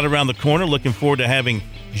 right around the corner. Looking forward to having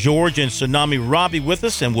George and Tsunami Robbie with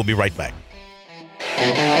us, and we'll be right back.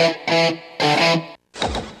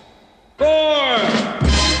 4.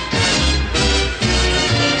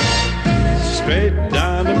 Straight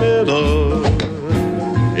down the middle.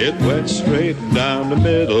 It went straight down the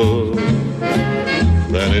middle.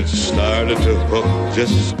 Then it started to hook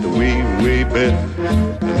just a wee, wee bit.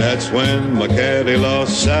 And that's when my caddy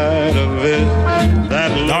lost sight of it.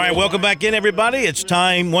 All right, welcome back in, everybody. It's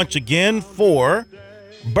time once again for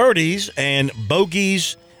birdies and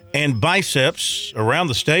bogeys and biceps around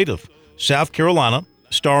the state of South Carolina,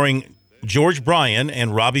 starring George Bryan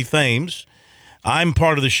and Robbie Thames. I'm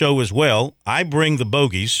part of the show as well. I bring the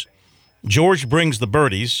bogeys, George brings the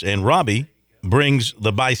birdies, and Robbie brings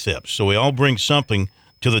the biceps. So we all bring something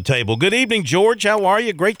to the table. Good evening, George. How are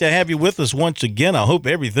you? Great to have you with us once again. I hope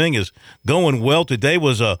everything is going well. Today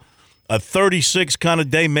was a 36 kind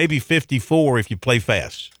of day, maybe 54 if you play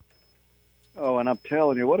fast. Oh, and I'm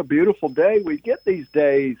telling you, what a beautiful day we get these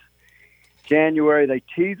days. January, they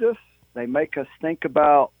tease us. They make us think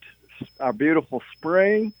about our beautiful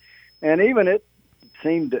spring. And even it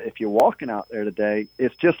seemed, if you're walking out there today,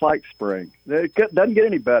 it's just like spring. It doesn't get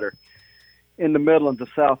any better in the Midlands of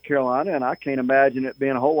South Carolina, and I can't imagine it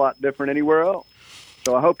being a whole lot different anywhere else.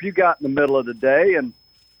 So I hope you got in the middle of the day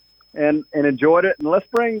and enjoyed it. And let's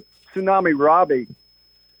bring Tsunami Robbie,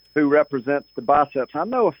 who represents the biceps. I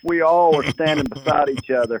know if we all were standing beside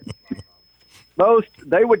each other,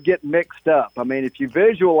 they would get mixed up. I mean, if you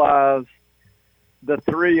visualize the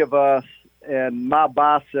three of us and my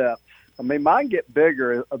biceps, I mean, mine get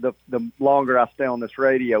bigger the longer I stay on this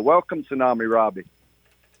radio. Welcome, Tsunami Robbie.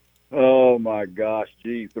 Oh my gosh,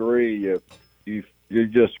 G3, you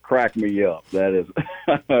just cracked me up. That is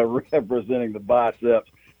representing the biceps.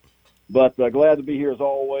 But glad to be here as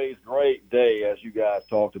always. Great day, as you guys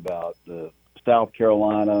talked about. South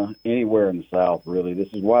Carolina, anywhere in the South, really.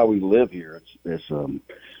 This is why we live here. It's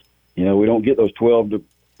we don't get those 12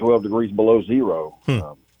 degrees below zero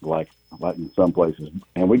like in some places,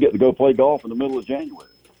 and we get to go play golf in the middle of January.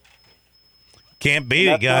 Can't beat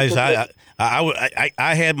it, guys. I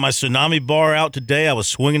had my Tsunami bar out today. I was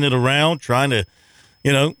swinging it around, trying to,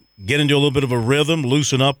 get into a little bit of a rhythm,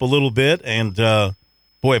 loosen up a little bit. And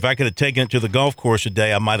boy, if I could have taken it to the golf course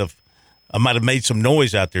today, I might have made some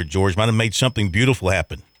noise out there, George. Might have made something beautiful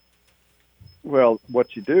happen. Well,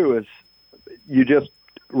 what you do is you just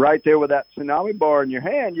right there with that Tsunami bar in your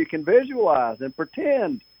hand, you can visualize and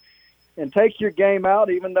pretend and take your game out,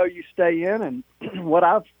 even though you stay in. And what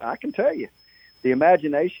I can tell you, the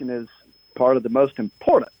imagination is part of the most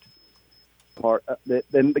important part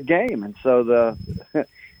in the game. And so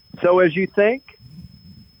so as you think,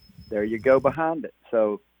 there you go behind it.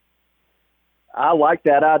 So I like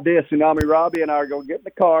that idea. Tsunami Robbie and I are going to get in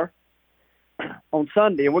the car on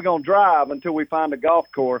Sunday, and we're going to drive until we find a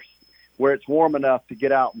golf course where it's warm enough to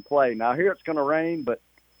get out and play. Now, here it's going to rain, but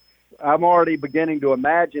I'm already beginning to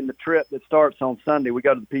imagine the trip that starts on Sunday. We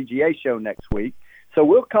go to the PGA show next week. So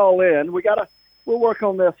we'll call in. We'll work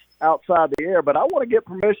on this outside the air, but I want to get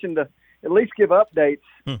permission to at least give updates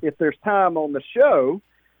if there's time on the show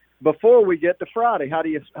before we get to Friday. How do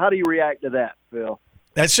you react to that, Phil?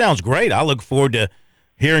 That sounds great. I look forward to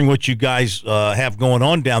hearing what you guys have going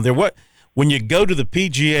on down there. When you go to the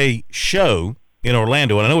PGA show in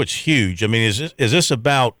Orlando, and I know it's huge. I mean, is this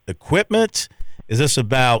about equipment? Is this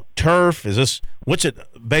about turf? What's it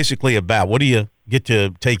basically about? What do you get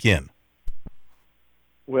to take in?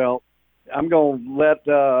 Well, I'm going to let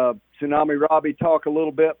Tsunami Robbie talk a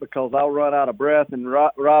little bit because I'll run out of breath. And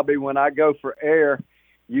Robbie, when I go for air,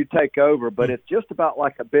 you take over. But it's just about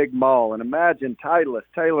like a big mall. And imagine Titleist,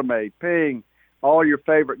 TaylorMade, Ping, all your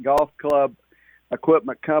favorite golf club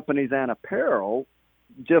equipment companies and apparel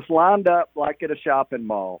just lined up like at a shopping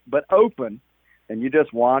mall, but open. And you're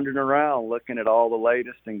just wandering around looking at all the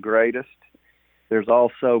latest and greatest. There's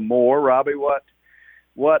also more. Robbie,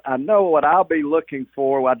 what I know what I'll be looking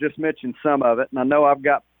for, I just mentioned some of it, and I know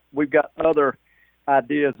we've got other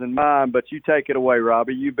ideas in mind, but you take it away,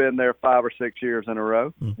 Robbie. You've been there 5 or 6 years in a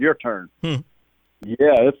row. Your turn. Yeah,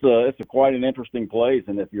 it's quite an interesting place,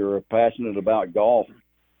 and if you're passionate about golf,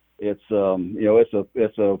 it's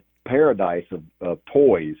it's a paradise of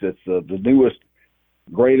toys. It's the newest,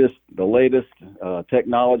 greatest, the latest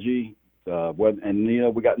technology,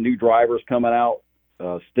 and we got new drivers coming out.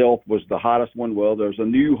 Stealth was the hottest one. Well, there's a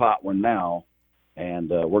new hot one now, and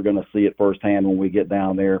we're going to see it firsthand when we get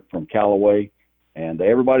down there from Callaway. And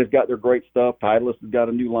everybody's got their great stuff. Titleist has got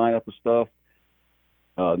a new lineup of stuff.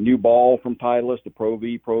 New ball from Titleist, the Pro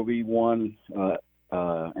V, Pro V1,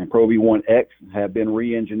 and Pro V1X have been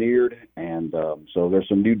re-engineered. And so there's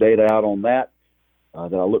some new data out on that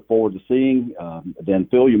that I look forward to seeing. Then,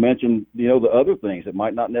 Phil, you mentioned, the other things. It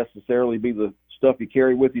might not necessarily be the stuff you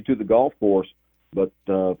carry with you to the golf course, but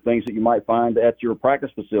things that you might find at your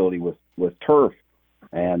practice facility with turf.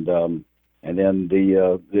 And then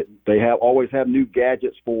they always have new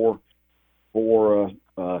gadgets for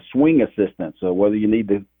swing assistance. So whether you need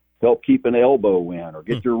to help keep an elbow in or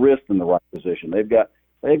get your wrist in the right position,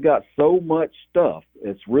 they've got so much stuff.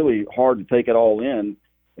 It's really hard to take it all in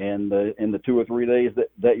the 2 or 3 days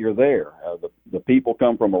that you're there. The people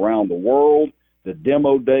come from around the world. The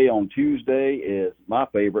demo day on Tuesday is my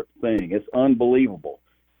favorite thing. It's unbelievable.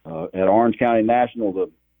 At Orange County National,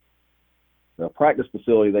 the practice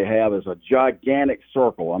facility they have is a gigantic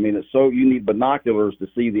circle. I mean, it's so you need binoculars to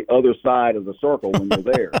see the other side of the circle when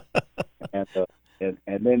you're there. and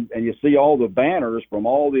you see all the banners from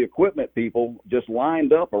all the equipment people just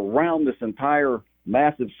lined up around this entire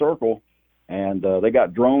massive circle, and they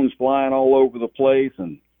got drones flying all over the place,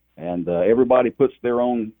 and everybody puts their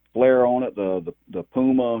own flair on it. The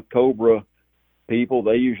Puma, Cobra people,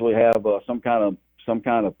 they usually have some kind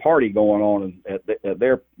of party going on at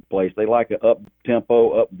their place. They like an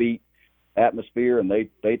up-tempo, upbeat atmosphere, and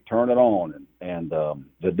they turn it on. And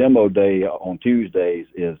the demo day on Tuesdays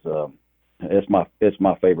is it's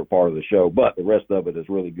my favorite part of the show. But the rest of it is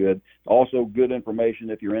really good. Also, good information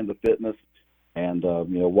if you're into fitness and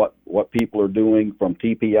what people are doing from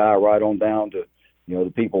TPI right on down to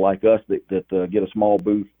the people like us that get a small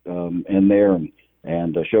booth in there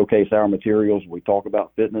and showcase our materials. We talk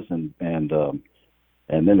about fitness and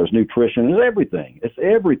then there's nutrition. It's everything. It's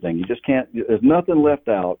everything. You just can't. There's nothing left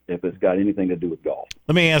out if it's got anything to do with golf.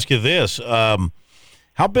 Let me ask you this: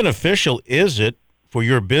 how beneficial is it for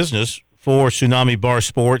your business, for Tsunami Bar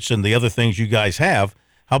Sports and the other things you guys have?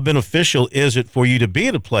 How beneficial is it for you to be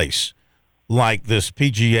at a place like this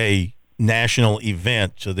PGA National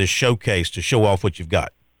event, to this showcase, to show off what you've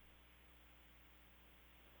got?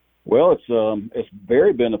 Well, it's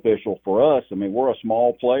very beneficial for us. I mean, we're a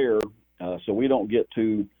small player. So we don't get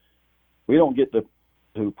to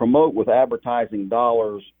promote with advertising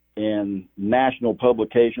dollars in national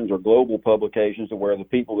publications or global publications, to where the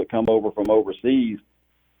people that come over from overseas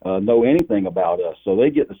know anything about us. So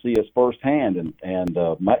they get to see us firsthand. And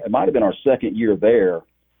it might have been our second year there.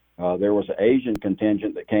 There was an Asian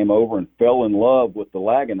contingent that came over and fell in love with the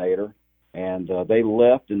Laginator, and they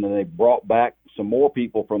left, and then they brought back some more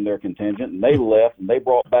people from their contingent, and they left, and they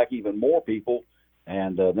brought back even more people.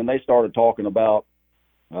 And then they started talking about,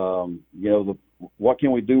 what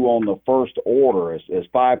can we do on the first order? Is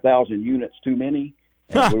 5,000 units too many?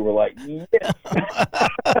 And we were like, yes.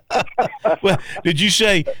 Well, did you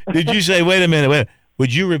say, wait a minute,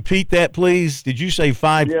 would you repeat that, please? Did you say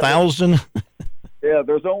 5,000? Yeah,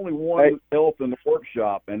 there's only one elf in the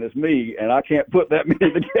workshop, and it's me, and I can't put that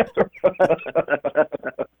many together.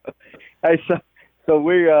 Hey, so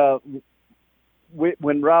when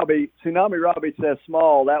Tsunami Robbie says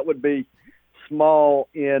small, that would be small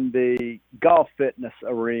in the golf fitness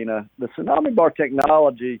arena. The Tsunami Bar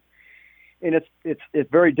technology, and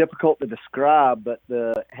it's very difficult to describe, but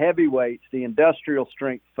the heavyweights, the industrial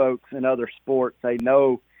strength folks in other sports,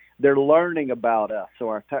 they're learning about us. So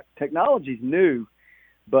our technology's new,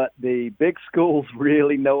 but the big schools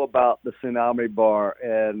really know about the Tsunami Bar,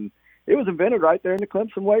 and it was invented right there in the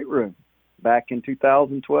Clemson weight room back in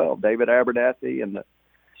 2012. David Abernathy and the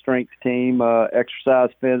strength team,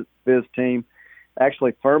 exercise phys team.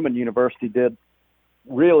 Actually, Furman University did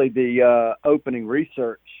really the opening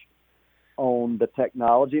research on the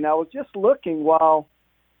technology. And I was just looking I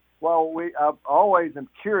always am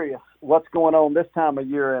curious what's going on this time of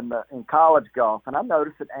year in college golf, and I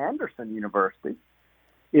noticed that Anderson University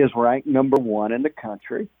is ranked number 1 in the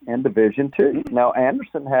country in Division II. Now,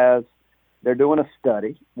 Anderson they're doing a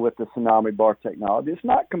study with the Tsunami Bar technology. It's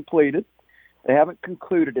not completed. They haven't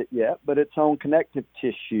concluded it yet, but it's on connective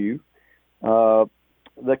tissue. The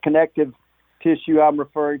connective tissue I'm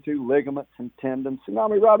referring to, ligaments and tendons.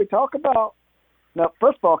 Tsunami Robbie, talk about. Now,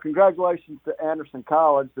 first of all, congratulations to Anderson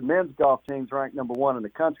College. The men's golf team's ranked number 1 in the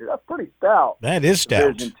country. That's pretty stout. That is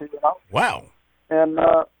stout. Wow. And,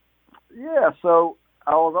 so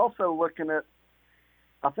I was also looking at,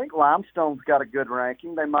 I think Limestone's got a good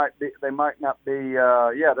ranking. They might not be,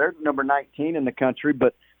 they're number 19 in the country,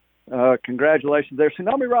 but congratulations there.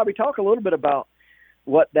 Tsunami Robbie, talk a little bit about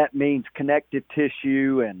what that means, connective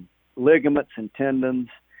tissue and ligaments and tendons.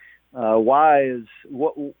 Why is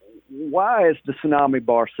the Tsunami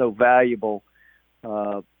Bar so valuable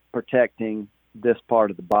protecting this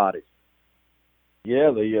part of the body.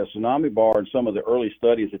 Yeah, the Tsunami Bar and some of the early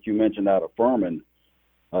studies that you mentioned out of Furman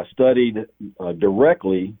studied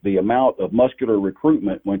directly the amount of muscular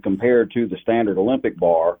recruitment when compared to the standard Olympic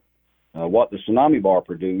bar, what the Tsunami Bar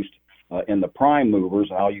produced in the prime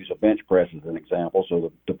movers. I'll use a bench press as an example.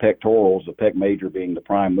 So the pectorals, the pec major being the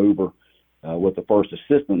prime mover, with the first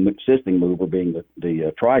assisting mover being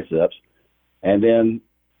the triceps. And then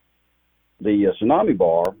the Tsunami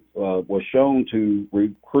Bar was shown to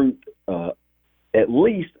recruit at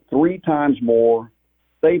least 3 times more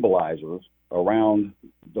stabilizers around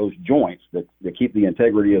those joints that keep the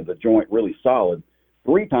integrity of the joint really solid,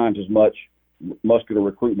 3 times as much muscular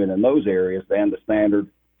recruitment in those areas than the standard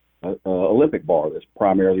Olympic bar that's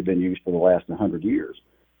primarily been used for the last 100 years.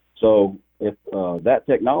 So if that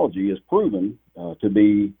technology is proven to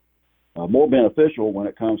be more beneficial when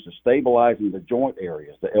it comes to stabilizing the joint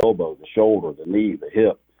areas, the elbow, the shoulder, the knee, the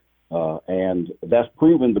hip, and that's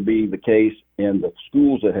proven to be the case in the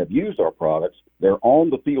schools that have used our products, their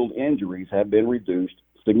on-the-field injuries have been reduced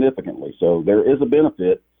significantly. So there is a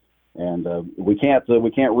benefit, and we can't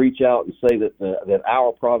reach out and say that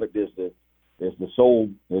our product is the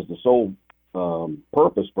sole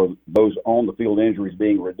purpose for those on-the-field injuries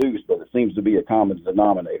being reduced, but it seems to be a common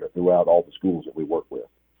denominator throughout all the schools that we work with.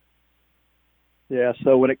 Yeah,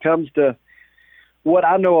 so when it comes to what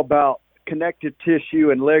I know about connective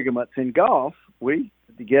tissue and ligaments in golf, we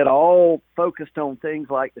get all focused on things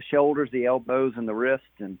like the shoulders, the elbows, and the wrists,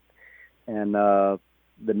 and the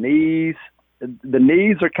knees. The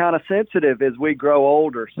knees are kind of sensitive as we grow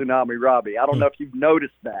older, Tsunami Robbie. I don't know if you've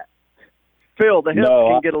noticed that. Phil, the hips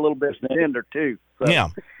can get a little bit tender too. So, yeah.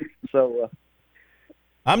 So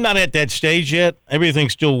I'm not at that stage yet. Everything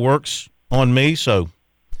still works on me, so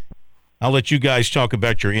I'll let you guys talk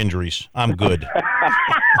about your injuries. I'm good.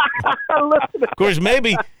 Of course,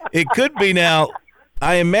 maybe it could be now.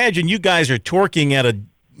 I imagine you guys are torquing at a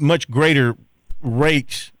much greater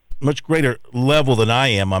rate, much greater level than I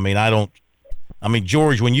am. I mean,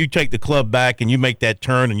 George, when you take the club back and you make that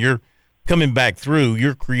turn and you're coming back through,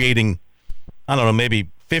 you're creating, I don't know, maybe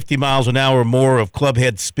 50 miles an hour more of club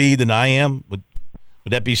head speed than I am. Would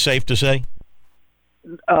that be safe to say?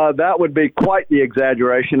 That would be quite the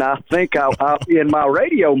exaggeration. I think in my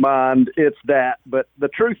radio mind, it's that, but the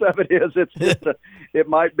truth of it is, it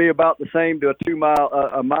might be about the same to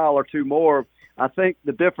a mile or two more. I think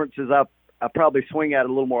the difference is I probably swing at it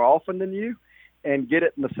a little more often than you, and get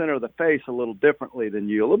it in the center of the face a little differently than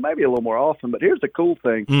you, maybe a little more often. But here's the cool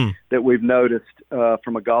thing that we've noticed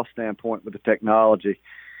from a golf standpoint with the technology.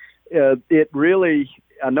 It really,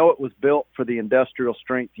 I know it was built for the industrial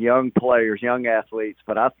strength young players, young athletes,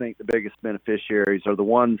 but I think the biggest beneficiaries are the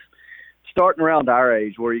ones starting around our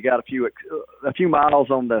age, where you got a few miles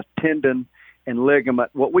on the tendon and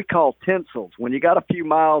ligament, what we call tensils. When you got a few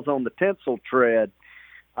miles on the tensile tread,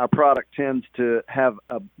 our product tends to have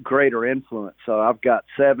a greater influence. So I've got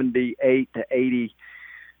 78 to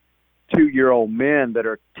 82-year-old men that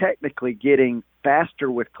are technically getting faster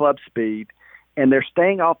with club speed, and they're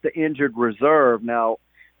staying off the injured reserve. Now,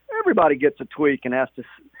 everybody gets a tweak and has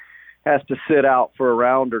to sit out for a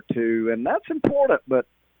round or two, and that's important. But,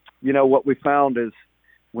 you know, what we found is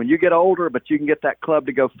when you get older but you can get that club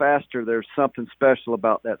to go faster, there's something special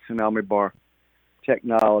about that Tsunami Bar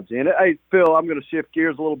technology. And, hey, Phil, I'm going to shift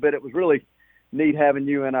gears a little bit. It was really neat having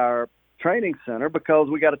you in our training center because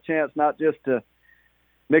we got a chance not just to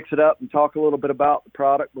mix it up and talk a little bit about the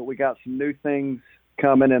product, but we got some new things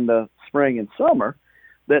coming in the spring and summer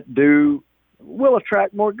that will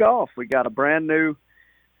attract more golf. We got a brand new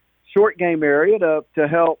short game area to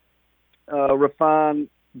help refine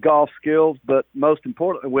golf skills, but most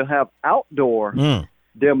importantly, we'll have outdoor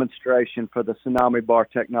demonstration for the Tsunami Bar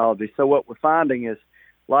technology. So what we're finding is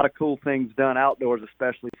a lot of cool things done outdoors,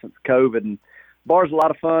 especially since COVID. And bar's a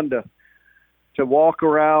lot of fun to walk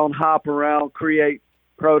around, hop around, create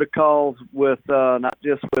protocols with not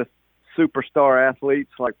just with superstar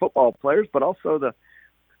athletes like football players, but also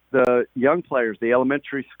the young players, the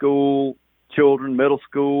elementary school children, middle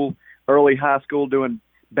school, early high school, doing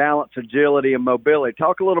balance, agility, and mobility.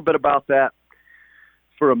 Talk a little bit about that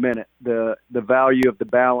for a minute, the value of the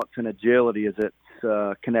balance and agility as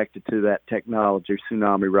it's connected to that technology,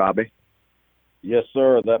 Tsunami Robbie. Yes,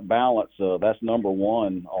 sir. That balance, that's number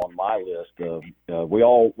one on my list. We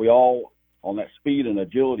all on that speed and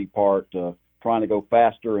agility part, trying to go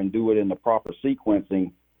faster and do it in the proper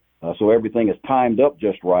sequencing so everything is timed up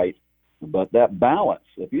just right. But that balance,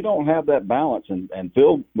 if you don't have that balance, and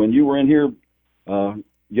Phil, when you were in here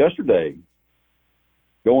yesterday,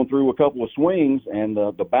 going through a couple of swings, and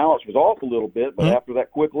the balance was off a little bit. But after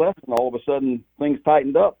that quick lesson, all of a sudden things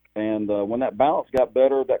tightened up. And when that balance got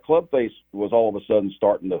better, that club face was all of a sudden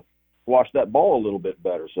starting to squash that ball a little bit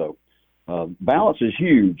better. So balance is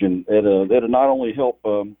huge, and it'll not only help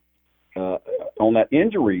on that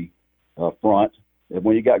injury front.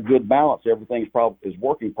 When you got good balance, everything's is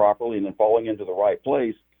working properly and then falling into the right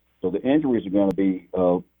place. So the injuries are going to be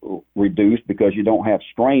reduced because you don't have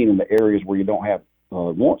strain in the areas where you don't have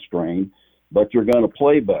want strain, but you're going to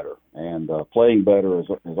play better. And playing better is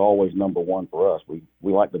always number one for us. We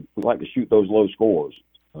like to shoot those low scores.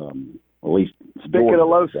 At least speaking of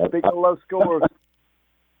low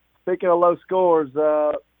scores,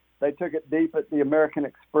 they took it deep at the American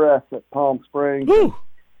Express at Palm Springs. Woo!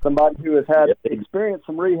 Somebody who has had experienced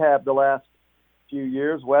some rehab the last few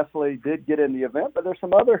years. Wesley did get in the event, but there's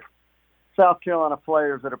some other South Carolina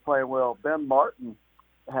players that are playing well. Ben Martin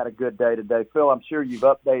had a good day today. Phil, I'm sure you've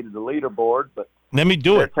updated the leaderboard, but let me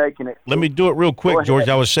do it. Let me do it real quick, George.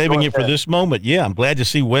 I was saving it for this moment. Yeah, I'm glad to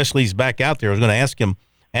see Wesley's back out there. I was going to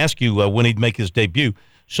ask you when he'd make his debut.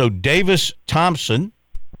 So Davis Thompson,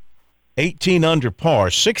 18 under par,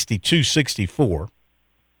 62-64.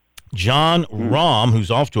 John Rahm, who's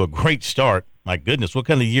off to a great start. My goodness, what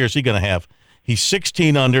kind of year is he going to have? He's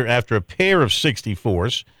 16 under after a pair of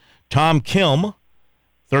 64s. Tom Kim,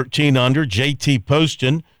 13 under. J.T.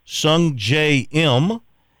 Poston, Sung J. M.,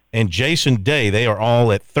 and Jason Day. They are all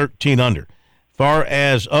at 13 under. Far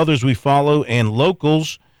as others we follow and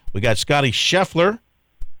locals, we got Scotty Scheffler,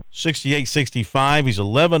 68-65. He's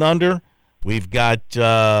 11 under. We've got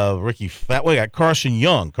Ricky Fatway. We got Carson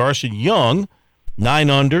Young. Carson Young, 9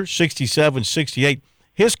 under, 67-68.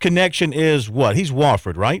 His connection is what? He's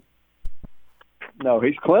Wofford, right? No,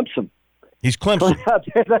 he's Clemson. He's Clemson.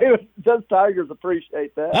 Those Tigers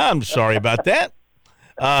appreciate that. I'm sorry about that.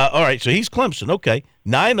 All right, so he's Clemson. Okay,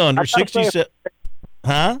 9 under, 67.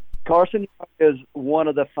 Huh? Carson is one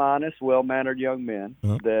of the finest, well-mannered young men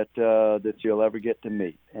that you'll ever get to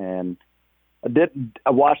meet. And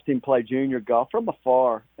I watched him play junior golf from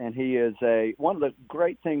afar, and he is one of the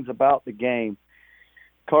great things about the game.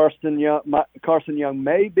 Carson Young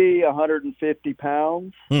may be 150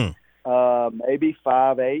 pounds, maybe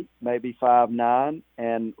 5'8", maybe 5'9",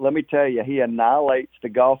 and let me tell you, he annihilates the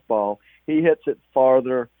golf ball. He hits it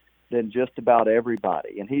farther than just about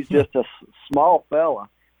everybody, and he's just a small fella.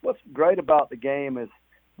 What's great about the game is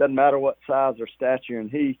doesn't matter what size or stature, and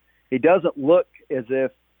he doesn't look as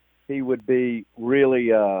if he would be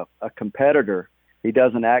really a competitor. He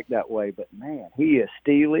doesn't act that way, but man, he is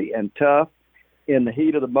steely and tough in the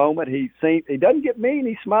heat of the moment. He doesn't get mean.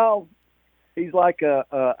 He smiles. He's like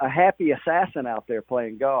a happy assassin out there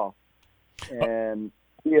playing golf. And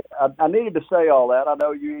I needed to say all that. I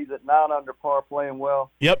know he's at 9 under par playing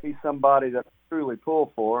well. Yep. He's somebody that I truly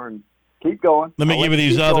pull for, and keep going. Let me give you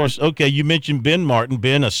these others. Okay, you mentioned Ben Martin.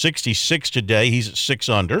 Ben, a 66 today. He's at 6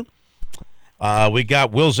 under. We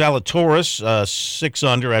got Will Zalatoris, 6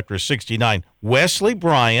 under after a 69. Wesley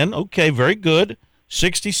Bryan, okay, very good.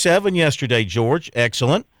 67 yesterday, George.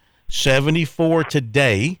 Excellent. 74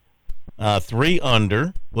 today. 3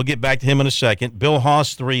 under. We'll get back to him in a second. Bill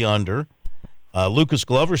Haas, 3 under. Lucas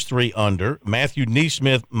Glover's 3 under. Matthew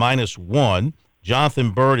Neesmith, -1.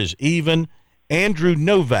 Jonathan Bird is even. Andrew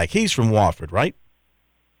Novak, he's from Wofford, right?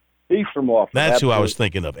 He's from Wofford. That's absolutely. who I was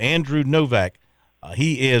thinking of. Andrew Novak,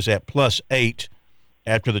 he is at +8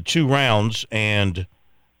 after the 2 rounds. And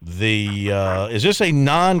is this a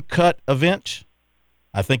non-cut event?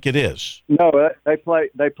 I think it is. No, they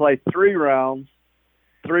play 3 rounds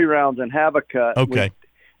and have a cut. Okay.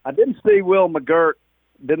 I didn't see Will McGirt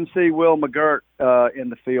in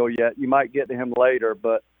the field yet. You might get to him later,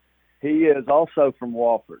 but he is also from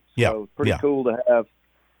Wofford. So pretty cool to have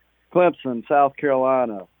Clemson, South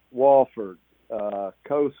Carolina, Wofford,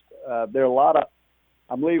 Coast. There are a lot of –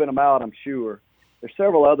 I'm leaving them out, I'm sure. There's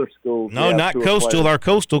several other schools. No, not Coastal. Players. Our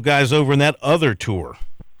Coastal guy's over in that other tour.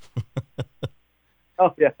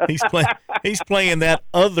 Oh, yeah. He's playing that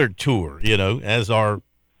other tour, as our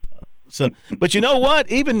son. But you know what?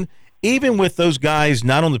 Even with those guys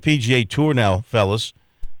not on the PGA Tour now, fellas,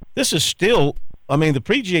 this is still – the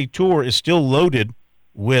PGA Tour is still loaded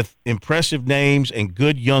with impressive names and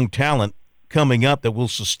good young talent coming up that will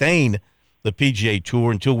sustain the PGA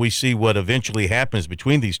Tour until we see what eventually happens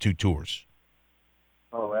between these two tours.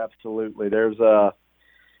 Oh, absolutely. There's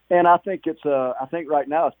and I think I think right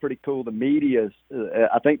now it's pretty cool. The media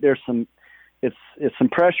I think there's some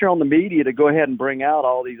pressure on the media to go ahead and bring out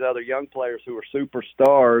all these other young players who are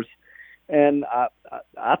superstars. And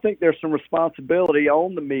I think there's some responsibility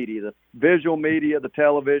on the media, the visual media, the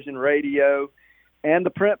television, radio, and the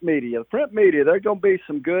print media. The print media, there's going to be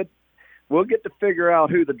some good. We'll get to figure out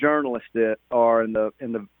who the journalists are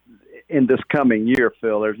in this coming year,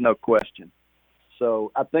 Phil. There's no question.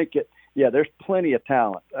 So I think there's plenty of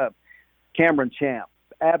talent. Cameron Champ,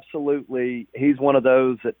 absolutely. He's one of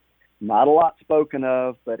those that not a lot spoken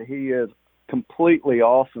of, but he is completely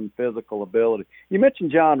awesome physical ability. You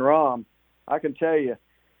mentioned John Rahm. I can tell you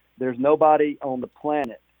there's nobody on the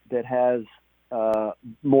planet that has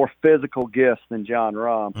more physical gifts than John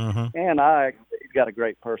Rahm. Mm-hmm. And he's got a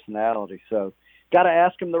great personality. So got to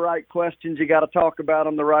ask him the right questions. You got to talk about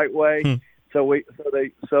him the right way. So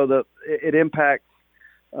it impacts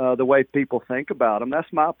the way people think about him.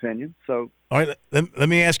 That's my opinion. So, all right, let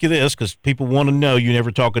me ask you this, because people want to know. You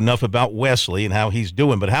never talk enough about Wesley and how he's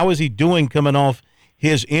doing, but how is he doing coming off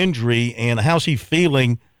his injury, and how's he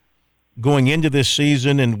feeling going into this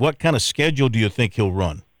season, and what kind of schedule do you think he'll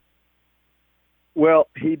run? Well,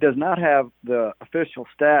 he does not have the official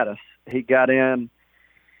status. He got in.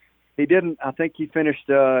 He didn't. I think he finished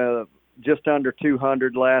just under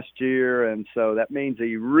 200 last year, and so that means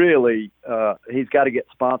he really he's got to get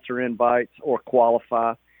sponsor invites or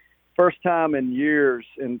qualify. First time in years,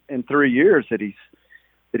 in 3 years that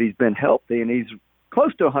he's been healthy, and he's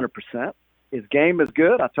close to 100%. His game is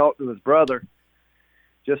good. I talked to his brother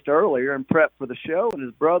just earlier and prepped for the show, and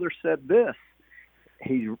his brother said this: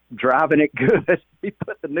 he's driving it good. He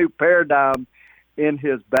put the new Paradigm in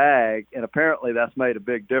his bag, and apparently that's made a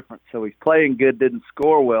big difference. So he's playing good, didn't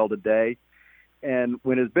score well today. And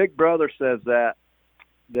when his big brother says that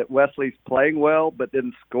Wesley's playing well but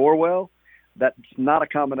didn't score well, that's not a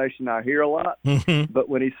combination I hear a lot. Mm-hmm. But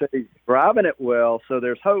when he says he's driving it well, so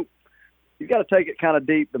there's hope. You've got to take it kind of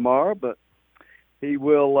deep tomorrow, but he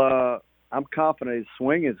will I'm confident his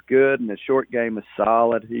swing is good and his short game is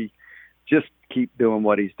solid. He just keep doing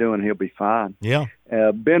what he's doing. He'll be fine. Yeah.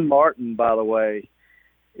 Ben Martin, by the way,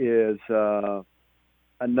 is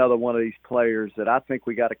another one of these players that I think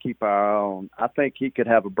we got to keep our eye on. I think he could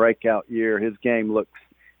have a breakout year. His game looks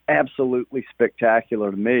absolutely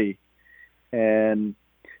spectacular to me. And,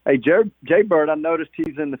 hey, Jay Bird, I noticed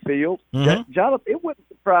he's in the field. Mm-hmm. Jonathan, it wouldn't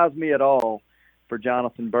surprise me at all for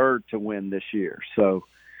Jonathan Bird to win this year. So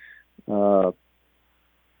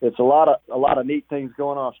it's a lot of neat things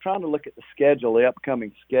going on. I was trying to look at the schedule, the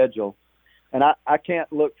upcoming schedule, and I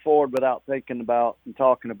can't look forward without thinking about and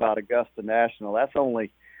talking about Augusta National. That's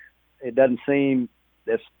only, it doesn't seem,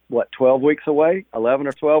 it's 12 weeks away, 11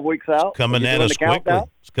 or 12 weeks out. It's coming at us quickly.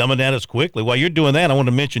 It's coming at us quickly. While you're doing that, I want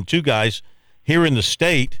to mention two guys here in the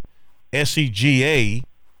state. SCGA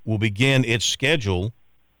will begin its schedule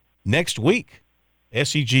next week.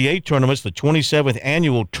 SCGA tournament's the 27th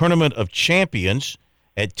annual Tournament of Champions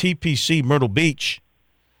at TPC Myrtle Beach.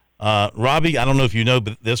 Robbie, I don't know if you know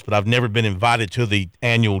this, but I've never been invited to the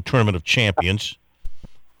annual Tournament of Champions.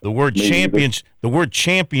 The word champions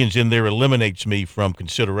in there eliminates me from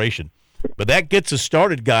consideration. But that gets us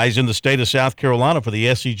started, guys, in the state of South Carolina for the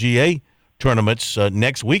SCGA tournaments.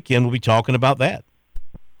 Next weekend, we'll be talking about that.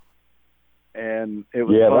 And it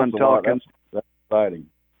was fun talking. That's exciting.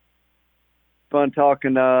 Fun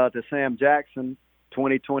talking to Sam Jackson,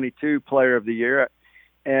 2022 Player of the Year.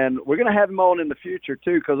 And we're going to have him on in the future,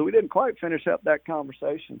 too, because we didn't quite finish up that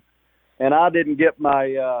conversation. And I didn't get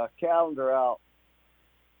my calendar out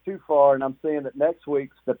too far, and I'm seeing that next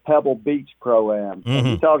week's the Pebble Beach Pro-Am. Mm-hmm.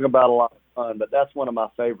 You're talking about a lot of fun, but that's one of my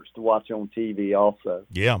favorites to watch on TV also.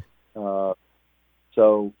 Yeah.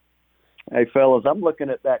 So, hey, fellas, I'm looking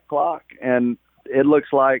at that clock, and it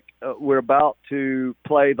looks like we're about to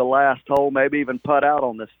play the last hole, maybe even putt out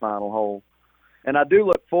on this final hole. And I do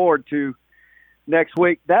look forward to next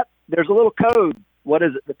week. There's a little code. What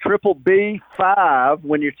is it? The Triple B5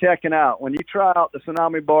 when you're checking out. When you try out the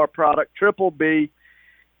Tsunami Bar product, Triple B5,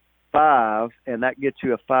 and that gets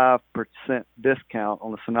you a 5% discount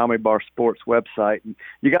on the Tsunami Bar Sports website. And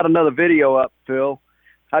you got another video up, Phil.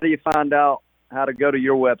 How do you find out how to go to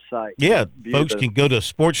your website? Yeah, folks can go to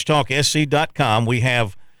sportstalksc.com. We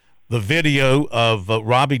have the video of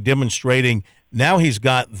Robbie demonstrating. Now he's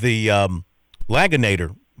got the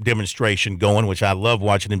Laginator demonstration going, which I love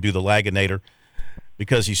watching him do the Laginator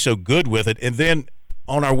because he's so good with it. And then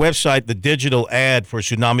on our website, the digital ad for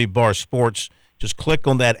Tsunami Bar Sports, just click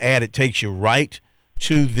on that ad. It takes you right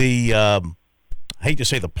to the, I hate to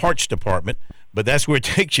say the parts department, but that's where it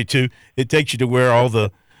takes you to. It takes you to where all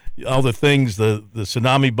the things, the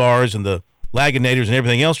Tsunami Bars and the Laginators and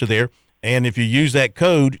everything else are there. And if you use that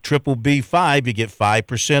code, Triple B5, you get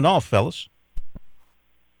 5% off, fellas.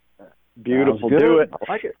 Beautiful. Do it.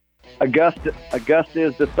 I like it. Augusta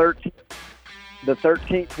is the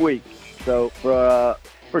 13th week. So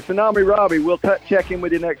For Tsunami Robbie, we'll check in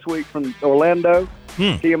with you next week from Orlando.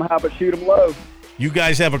 See him high but shoot him low. You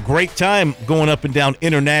guys have a great time going up and down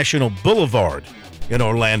International Boulevard in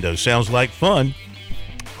Orlando. Sounds like fun.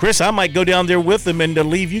 Chris, I might go down there with them and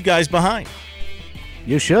leave you guys behind.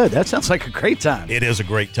 You should. That sounds like a great time. It is a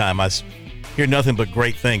great time. I hear nothing but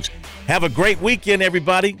great things. Have a great weekend,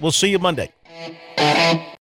 everybody. We'll see you Monday.